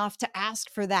confident enough to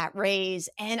ask for that raise.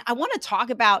 And I want to talk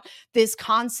about this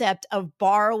concept of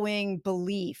borrowing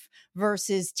belief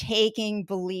versus taking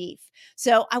belief.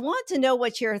 So I want to know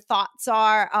what your thoughts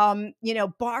are, you know,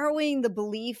 borrowing the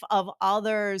belief of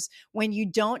others when you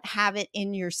don't have it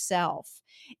in yourself.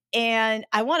 And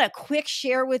I want to quick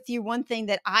share with you one thing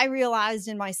that I realized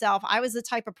in myself. I was the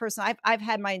type of person, I've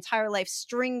had my entire life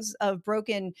strings of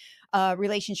broken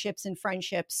relationships and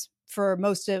friendships for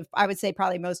I would say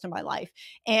probably most of my life.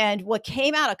 And what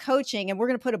came out of coaching, and we're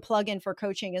going to put a plug in for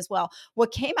coaching as well.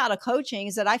 What came out of coaching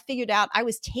is that I figured out I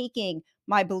was taking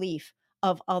my belief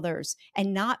of others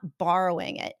and not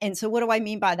borrowing it. And so what do I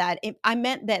mean by that? I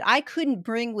meant that I couldn't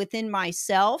bring within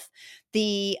myself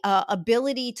the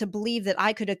ability to believe that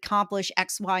I could accomplish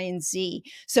X, Y, and Z.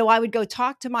 So I would go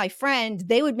talk to my friend.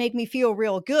 They would make me feel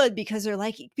real good because they're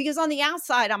like, because on the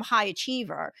outside, I'm a high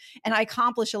achiever and I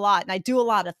accomplish a lot and I do a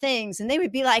lot of things. And they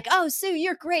would be like, oh, Sue,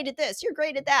 you're great at this. You're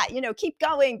great at that. You know, keep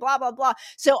going, blah, blah, blah.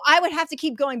 So I would have to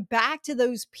keep going back to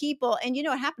those people. And you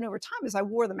know, what happened over time is I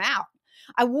wore them out.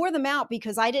 I wore them out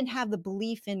because I didn't have the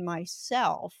belief in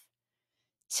myself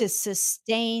to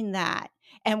sustain that.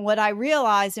 And what I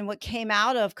realized and what came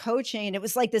out of coaching, and it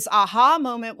was like this aha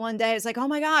moment one day. It's like, oh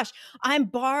my gosh,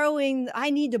 I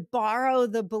need to borrow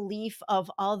the belief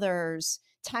of others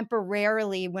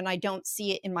temporarily when I don't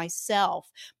see it in myself.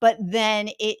 But then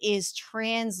it is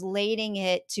translating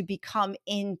it to become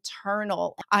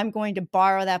internal. I'm going to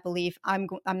borrow that belief. I'm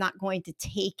not going to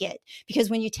take it, because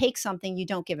when you take something, you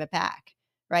don't give it back.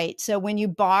 Right. So when you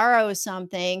borrow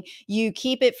something, you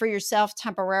keep it for yourself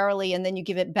temporarily, and then you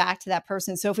give it back to that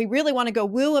person. So if we really want to go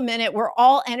woo a minute, we're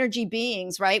all energy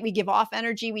beings, right? We give off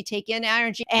energy, we take in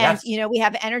energy, and, you know, we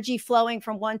have energy flowing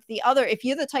from one to the other. If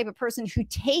you're the type of person who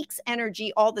takes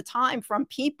energy all the time from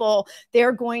people,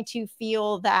 they're going to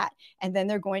feel that, and then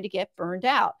they're going to get burned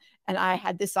out. And I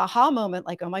had this aha moment,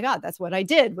 like, oh my God, that's what I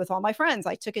did with all my friends.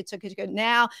 I took it.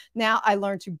 Now I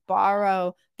learned to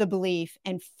borrow the belief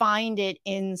and find it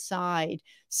inside.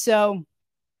 So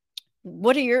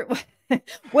what are your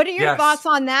thoughts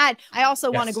on that? I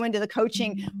also want to go into the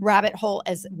coaching rabbit hole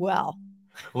as well.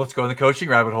 Let's go in the coaching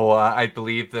rabbit hole. I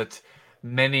believe that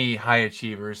many high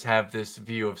achievers have this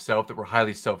view of self that we're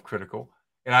highly self-critical.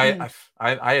 And I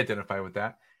identify with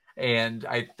that. And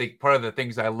I think part of the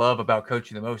things I love about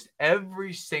coaching the most,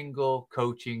 every single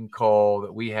coaching call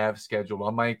that we have scheduled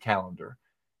on my calendar,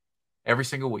 every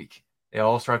single week, they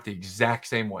all start the exact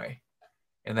same way.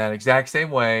 And that exact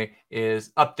same way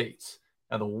is updates.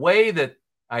 Now, the way that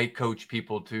I coach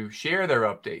people to share their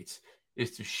updates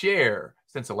is to share,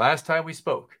 since the last time we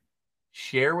spoke,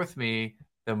 share with me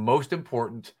the most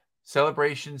important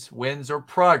celebrations, wins, or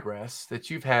progress that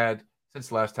you've had since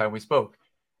the last time we spoke.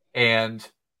 And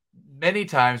many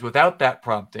times without that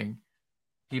prompting,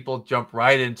 people jump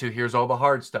right into, here's all the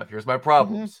hard stuff. Here's my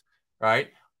problems, right?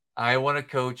 I want to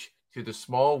coach to the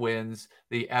small wins,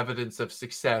 the evidence of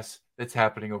success that's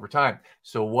happening over time.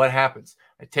 So what happens?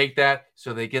 I take that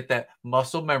so they get that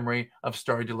muscle memory of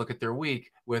starting to look at their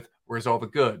week with, where's all the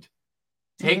good?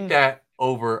 Take that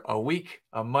over a week,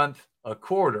 a month, a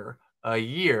quarter, a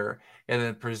year, and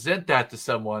then present that to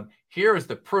someone. Here is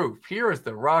the proof. Here is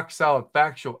the rock solid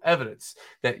factual evidence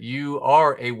that you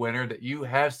are a winner, that you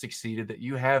have succeeded, that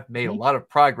you have made a lot of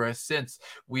progress since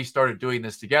we started doing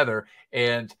this together.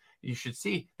 And you should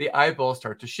see the eyeballs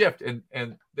start to shift, and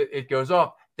it goes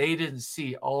off. They didn't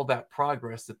see all that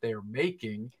progress that they're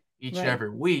making each and every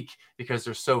week because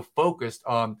they're so focused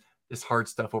on this hard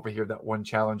stuff over here, that one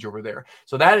challenge over there.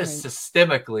 So that is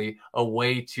systemically a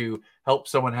way to help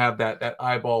someone have that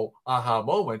eyeball aha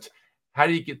moment. How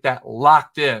do you get that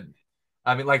locked in?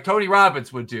 I mean, like Tony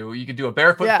Robbins would do, you can do a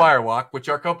barefoot fire walk, which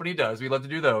our company does. We love to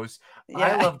do those.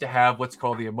 I love to have what's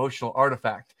called the emotional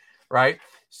artifact, right?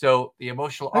 So the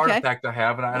emotional Okay. artifact I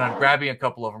have, and I'm grabbing a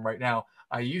couple of them right now.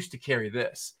 I used to carry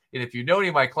this. And if you know any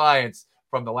of my clients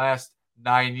from the last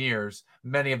 9 years,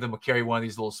 many of them will carry one of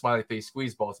these little smiley face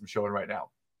squeeze balls I'm showing right now.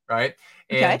 Right.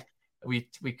 Okay. And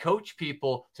we coach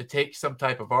people to take some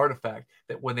type of artifact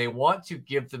that when they want to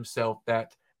give themselves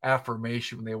that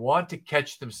affirmation, when they want to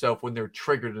catch themselves when they're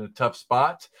triggered in a tough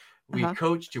spot, we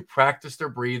coach to practice their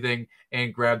breathing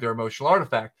and grab their emotional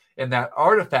artifact. And that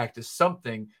artifact is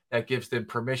something that gives them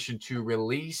permission to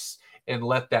release and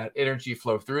let that energy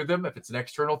flow through them. If it's an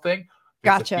external thing,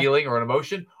 if it's a feeling or an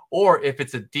emotion, or if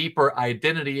it's a deeper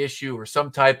identity issue or some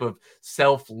type of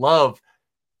self-love,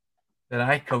 then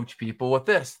I coach people with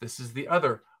this. This is the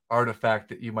other artifact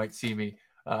that you might see me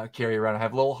carry around. I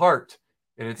have a little heart,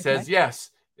 and it says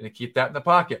yes, and I keep that in the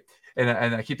pocket. And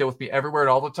I keep that with me everywhere and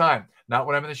all the time, not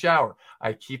when I'm in the shower.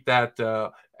 I keep that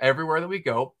everywhere that we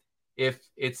go. If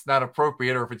it's not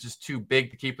appropriate or if it's just too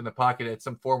big to keep in the pocket at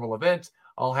some formal event,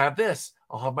 I'll have this.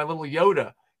 I'll have my little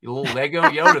Yoda, the little Lego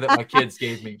Yoda that my kids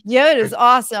gave me. Yoda's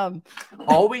awesome.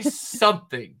 Always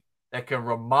something that can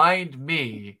remind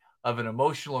me of an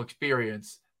emotional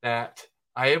experience that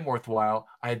I am worthwhile.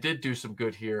 I did do some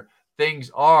good here. Things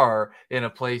are in a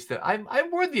place that I'm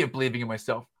worthy of believing in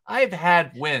myself. I've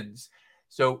had wins.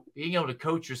 So being able to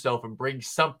coach yourself and bring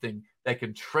something that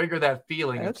can trigger that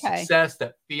feeling of success,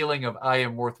 that feeling of I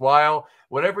am worthwhile,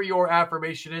 whatever your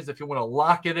affirmation is, if you want to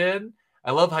lock it in.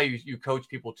 I love how you coach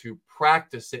people to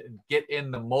practice it and get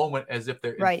in the moment as if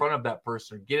they're in front of that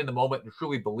person, get in the moment and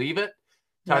truly believe it.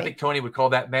 So I think Tony would call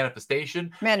that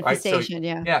manifestation. Manifestation,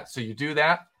 right? Yeah. So you do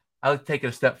that. I like to take it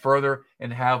a step further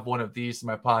and have one of these in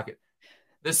my pocket.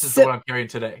 This is the one I'm carrying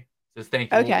today. It says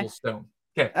thank you, little stone.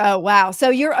 Okay. Oh, wow. So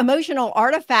your emotional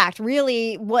artifact,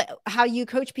 really how you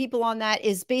coach people on that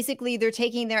is basically they're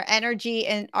taking their energy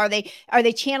and are they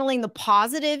channeling the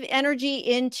positive energy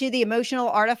into the emotional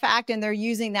artifact and they're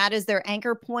using that as their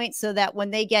anchor point so that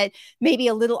when they get maybe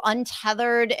a little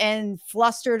untethered and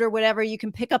flustered or whatever, you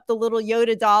can pick up the little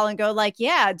Yoda doll and go like,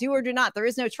 yeah, do or do not. There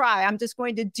is no try. I'm just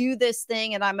going to do this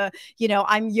thing. And I'm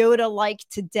Yoda like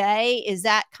today. Is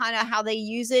that kind of how they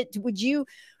use it?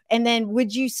 And then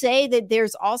would you say that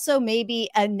there's also maybe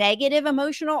a negative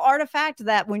emotional artifact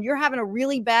that when you're having a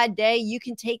really bad day, you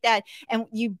can take that and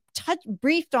you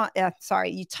touched on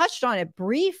it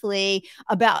briefly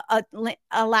about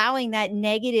allowing that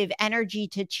negative energy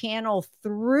to channel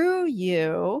through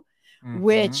you,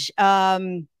 which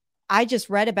I just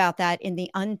read about that in The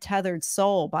Untethered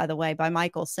Soul, by the way, by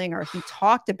Michael Singer. He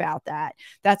talked about that.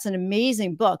 That's an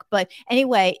amazing book. But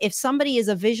anyway, if somebody is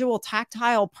a visual,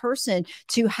 tactile person,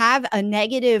 to have a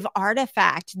negative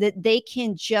artifact that they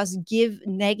can just give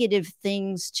negative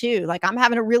things to, like I'm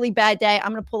having a really bad day,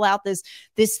 I'm going to pull out this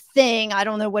thing. I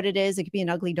don't know what it is. It could be an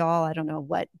ugly doll. I don't know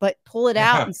what, but pull it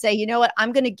out and say, you know what?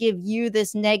 I'm going to give you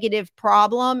this negative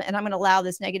problem and I'm going to allow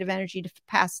this negative energy to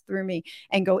pass through me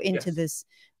and go into this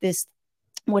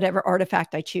whatever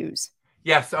artifact I choose.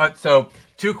 Yes. So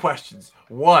 2 questions.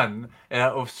 One,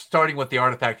 starting with the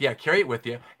artifact. Yeah. Carry it with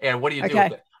you. And what do you do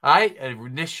with it? I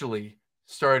initially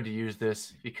started to use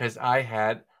this because I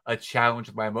had a challenge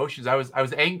with my emotions. I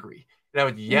was angry and I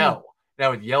would yell and I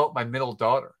would yell at my middle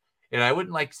daughter. And I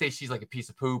wouldn't say she's like a piece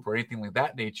of poop or anything like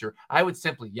that nature. I would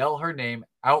simply yell her name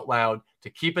out loud to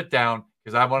keep it down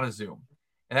because I'm on a Zoom.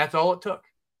 And that's all it took.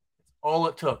 All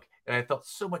it took. And I felt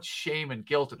so much shame and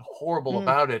guilt and horrible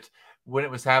about it when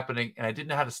it was happening. And I didn't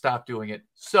know how to stop doing it.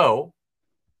 So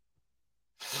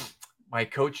my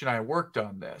coach and I worked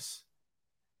on this,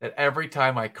 that every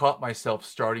time I caught myself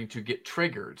starting to get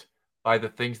triggered by the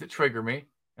things that trigger me,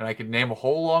 and I can name a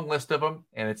whole long list of them,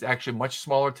 and it's actually much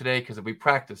smaller today because we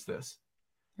practiced this.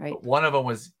 Right. But one of them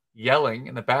was yelling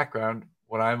in the background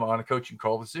when I'm on a coaching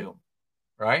call with Zoom,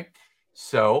 right?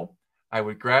 So I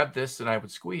would grab this and I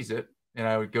would squeeze it, and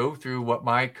I would go through what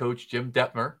my coach, Jim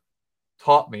Detmer,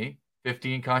 taught me,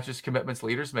 15 conscious commitments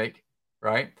leaders make,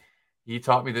 right? He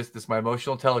taught me this my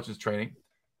emotional intelligence training.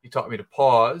 He taught me to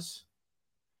pause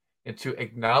and to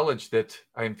acknowledge that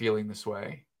I'm feeling this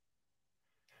way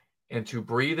and to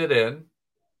breathe it in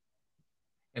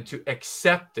and to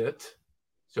accept it.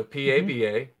 So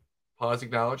PABA, pause,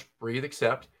 acknowledge, breathe,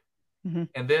 accept.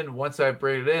 And then once I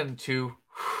breathe it in, to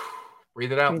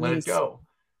breathe it out and let it go,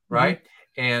 right?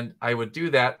 And I would do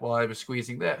that while I was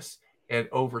squeezing this. And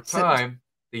over time,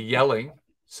 the yelling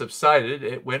subsided.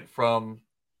 It went from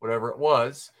whatever it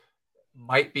was,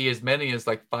 might be as many as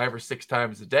like 5 or 6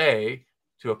 times a day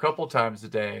to a couple times a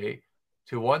day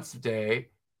to once a day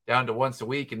down to once a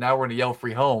week. And now we're in a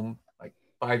yell-free home like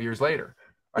 5 years later.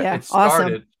 Right? Yeah, it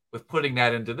started with putting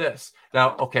that into this.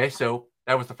 Now, okay, so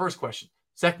that was the first question.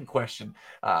 Second question,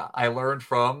 I learned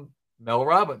from Mel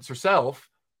Robbins herself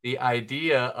the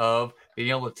idea of being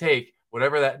able to take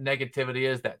whatever that negativity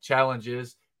is, that challenge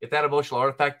is, if that emotional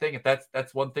artifact thing, if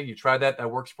that's one thing, you try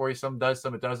that works for you. Some does,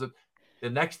 some it doesn't. The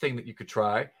next thing that you could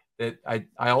try that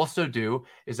I also do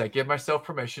is I give myself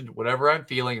permission to whatever I'm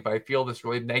feeling. If I feel this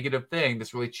really negative thing,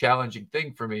 this really challenging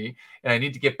thing for me, and I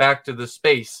need to get back to the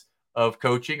space of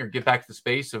coaching or get back to the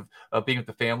space of being with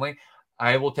the family,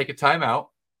 I will take a time out.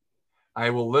 I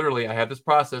have this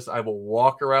process. I will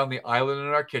walk around the island in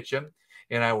our kitchen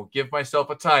and I will give myself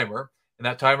a timer. And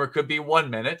that timer could be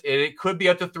 1 minute. It could be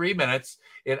up to 3 minutes.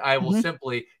 And I will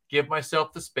simply give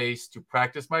myself the space to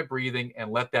practice my breathing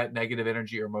and let that negative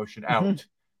energy or emotion out.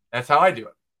 That's how I do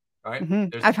it.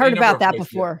 Right. I've heard about that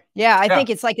before. Yeah. I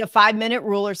think it's like a 5-minute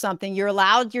rule or something. You're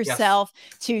allowed yourself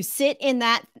to sit in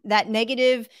that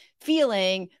negative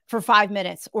feeling for 5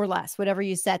 minutes or less, whatever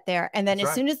you set there. And then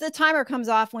as soon as the timer comes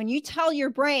off, when you tell your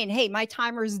brain, hey, my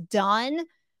timer's done.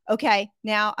 Okay,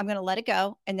 now I'm going to let it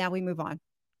go. And now we move on.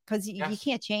 Because you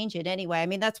can't change it anyway. I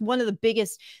mean, that's one of the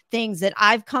biggest things that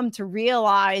I've come to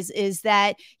realize is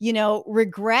that,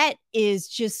 regret is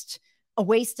just a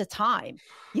waste of time.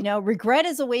 Regret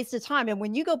is a waste of time. And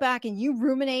when you go back and you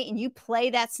ruminate and you play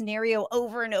that scenario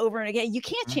over and over and again, you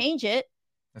can't change it.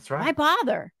 That's right. Why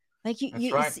bother? Like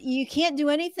you can't do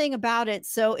anything about it.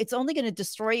 So it's only going to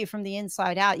destroy you from the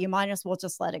inside out. You might as well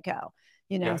just let it go,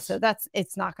 so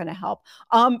it's not going to help.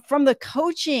 From the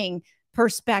coaching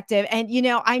perspective. And,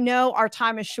 I know our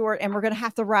time is short and we're going to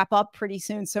have to wrap up pretty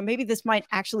soon. So maybe this might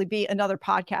actually be another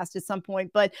podcast at some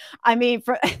point, but I mean,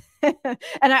 and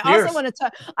I also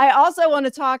want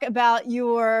to talk about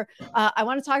your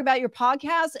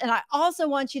podcast. And I also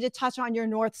want you to touch on your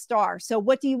North Star. So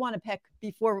what do you want to pick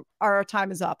before our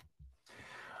time is up?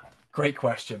 Great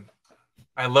question.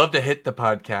 I love to hit the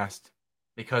podcast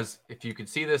because if you can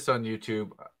see this on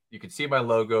YouTube, you can see my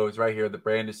logo is right here. The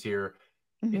brand is here.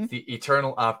 It's the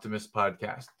Eternal Optimist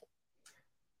podcast.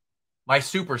 My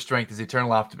super strength is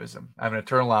eternal optimism. I'm an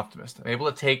eternal optimist. I'm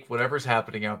able to take whatever's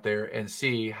happening out there and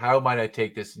see how might I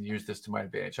take this and use this to my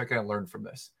advantage. How can I learn from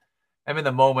this? I'm in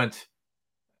the moment.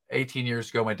 18 years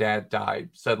ago, my dad died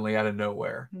suddenly out of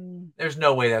nowhere. There's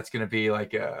no way that's going to be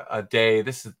like a day.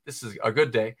 This is a good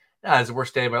day. No, it's the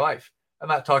worst day of my life. I'm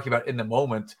not talking about in the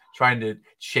moment trying to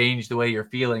change the way you're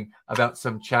feeling about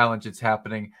some challenge that's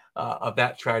happening of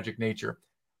that tragic nature.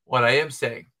 What I am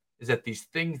saying is that these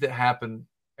things that happen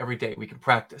every day, we can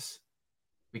practice.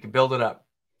 We can build it up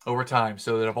over time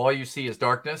so that if all you see is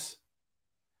darkness,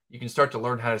 you can start to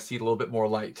learn how to see a little bit more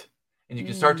light. And you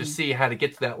can start to see how to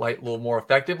get to that light a little more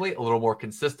effectively, a little more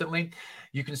consistently.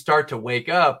 You can start to wake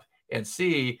up and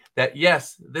see that,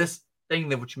 yes, this thing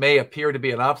which may appear to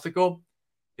be an obstacle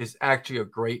is actually a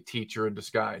great teacher in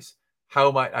disguise.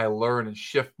 How might I learn and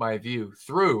shift my view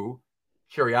through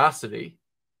curiosity,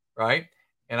 right,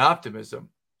 and optimism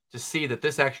to see that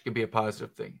this actually can be a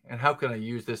positive thing? And how can I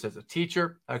use this as a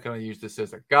teacher? How can I use this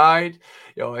as a guide?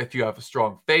 If you have a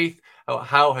strong faith,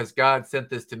 how has God sent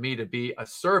this to me to be a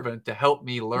servant to help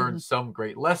me learn some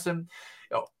great lesson?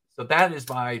 So that is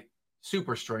my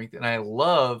super strength. And I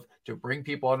love to bring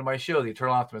people onto my show, the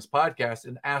Eternal Optimist podcast,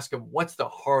 and ask them, what's the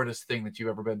hardest thing that you've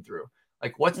ever been through?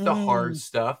 Like, what's the hard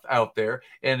stuff out there?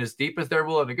 And as deep as they're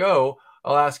willing to go,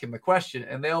 I'll ask them the question,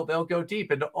 and they'll go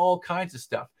deep into all kinds of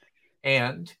stuff.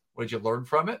 And what did you learn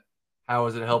from it? How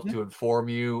has it helped to inform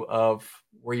you of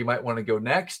where you might want to go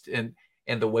next and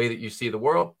the way that you see the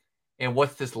world? And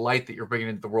what's this light that you're bringing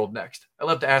into the world next? I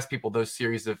love to ask people those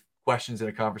series of questions in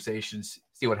a conversation,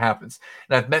 see what happens.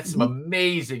 And I've met some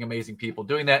amazing, amazing people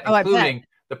doing that, including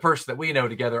the person that we know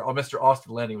together, Mr.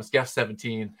 Austin Lenny, was guest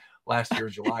 17 last year,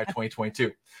 July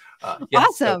 2022.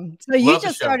 Awesome. So you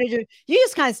just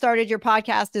kind of started your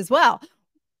podcast as well.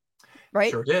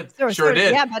 Right? Sure did. Sure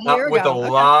did. Yeah, with a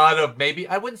lot of, maybe,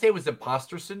 I wouldn't say it was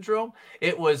imposter syndrome.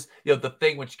 It was, the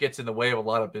thing which gets in the way of a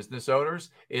lot of business owners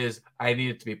is I need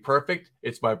it to be perfect.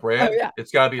 It's my brand.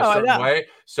 It's got to be a certain way.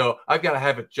 So I've got to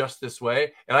have it just this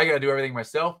way. And I got to do everything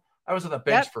myself. I was on the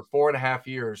bench for 4.5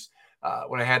 years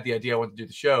when I had the idea I wanted to do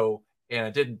the show. And I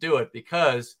didn't do it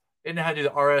because I didn't know how to do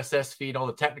the RSS feed, all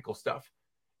the technical stuff.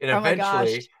 And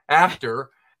eventually,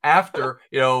 after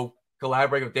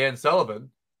collaborating with Dan Sullivan,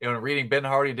 reading Ben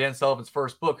Hardy and Dan Sullivan's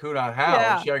first book, Who Not How,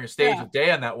 and sharing a stage with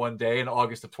Dan that one day in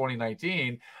August of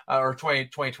 2019 or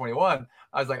 2021,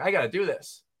 I was like, I got to do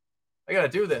this.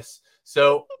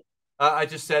 So I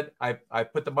just said, I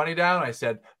put the money down. I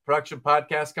said, production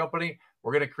podcast company,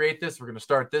 we're going to create this. We're going to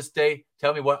start this day.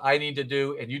 Tell me what I need to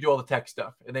do. And you do all the tech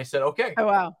stuff. And they said, okay. Oh,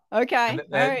 wow. Okay.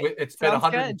 It's been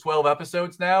 112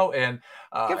 episodes now. And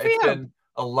been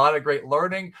a lot of great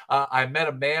learning. I met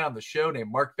a man on the show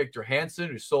named Mark Victor Hansen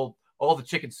who sold all the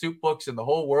chicken soup books in the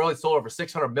whole world. He sold over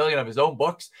 600 million of his own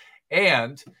books.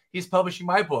 And he's publishing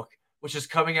my book, which is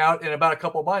coming out in about a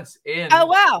couple months in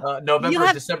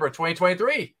November, December of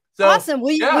 2023. So, awesome.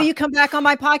 Will you come back on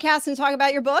my podcast and talk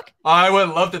about your book? I would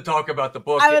love to talk about the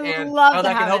book. I would love how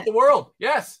that can help the world.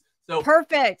 Yes. So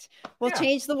perfect. We'll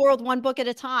change the world one book at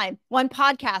a time, one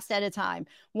podcast at a time,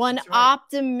 one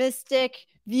optimistic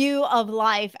view of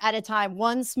life at a time,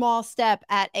 one small step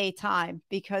at a time,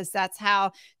 because that's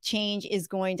how change is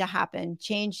going to happen.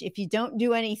 Change, if you don't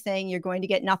do anything, you're going to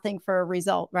get nothing for a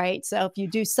result, right? So if you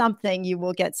do something, you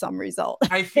will get some result.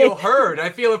 I feel heard. I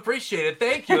feel appreciated.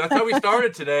 Thank you. That's how we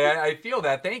started today. I feel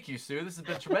that. Thank you, Sue. This has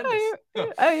been tremendous.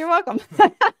 You're welcome.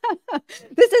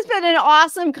 This has been an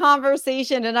awesome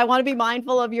conversation, and I want to be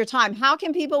mindful of your time. How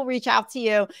can people reach out to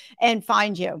you and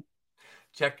find you?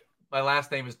 My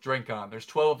last name is Drinkhahn. There's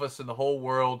 12 of us in the whole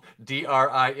world.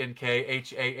 Drinkhahn.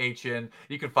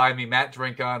 You can find me, Matt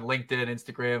Drinkhahn, LinkedIn,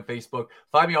 Instagram, Facebook.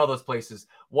 Find me all those places.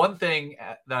 One thing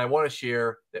that I want to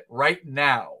share that right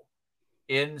now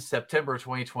in September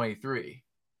 2023,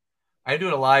 I'm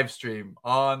doing a live stream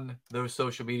on those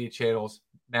social media channels,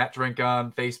 Matt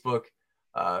Drinkhahn, Facebook,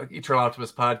 Eternal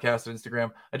Optimist Podcast on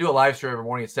Instagram. I do a live stream every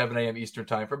morning at 7 a.m. Eastern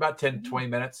time for about 10 to 20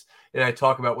 minutes. And I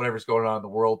talk about whatever's going on in the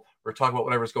world, or talk about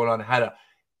whatever's going on, how to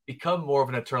become more of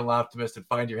an eternal optimist and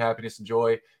find your happiness and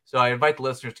joy. So I invite the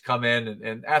listeners to come in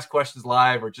and ask questions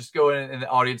live, or just go in the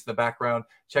audience in the background.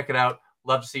 Check it out.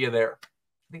 Love to see you there.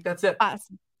 I think that's it.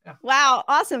 Awesome. Yeah. Wow.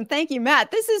 Awesome. Thank you, Matt.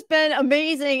 This has been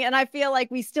amazing. And I feel like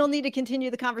we still need to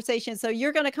continue the conversation. So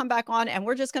you're going to come back on, and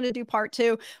we're just going to do part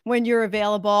 2 when you're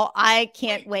available. I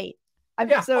can't wait.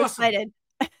 I'm so excited.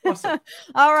 Awesome.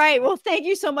 All right. Well, thank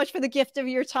you so much for the gift of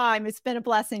your time. It's been a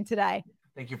blessing today.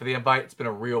 Thank you for the invite. It's been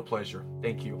a real pleasure.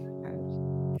 Thank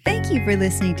you. Thank you for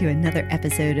listening to another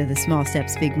episode of the Small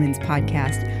Steps, Big Wins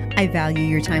podcast. I value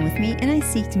your time with me, and I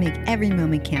seek to make every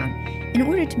moment count. In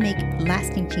order to make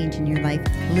lasting change in your life,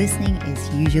 listening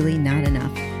is usually not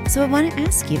enough. So I want to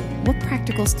ask you, what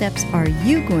practical steps are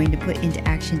you going to put into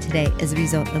action today as a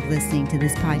result of listening to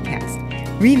this podcast?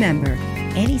 Remember,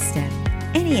 any step,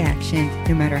 any action,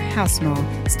 no matter how small,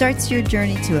 starts your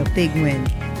journey to a big win.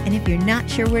 And if you're not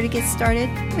sure where to get started,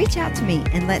 reach out to me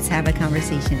and let's have a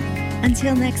conversation.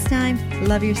 Until next time,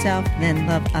 love yourself, then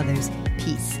love others.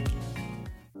 Peace.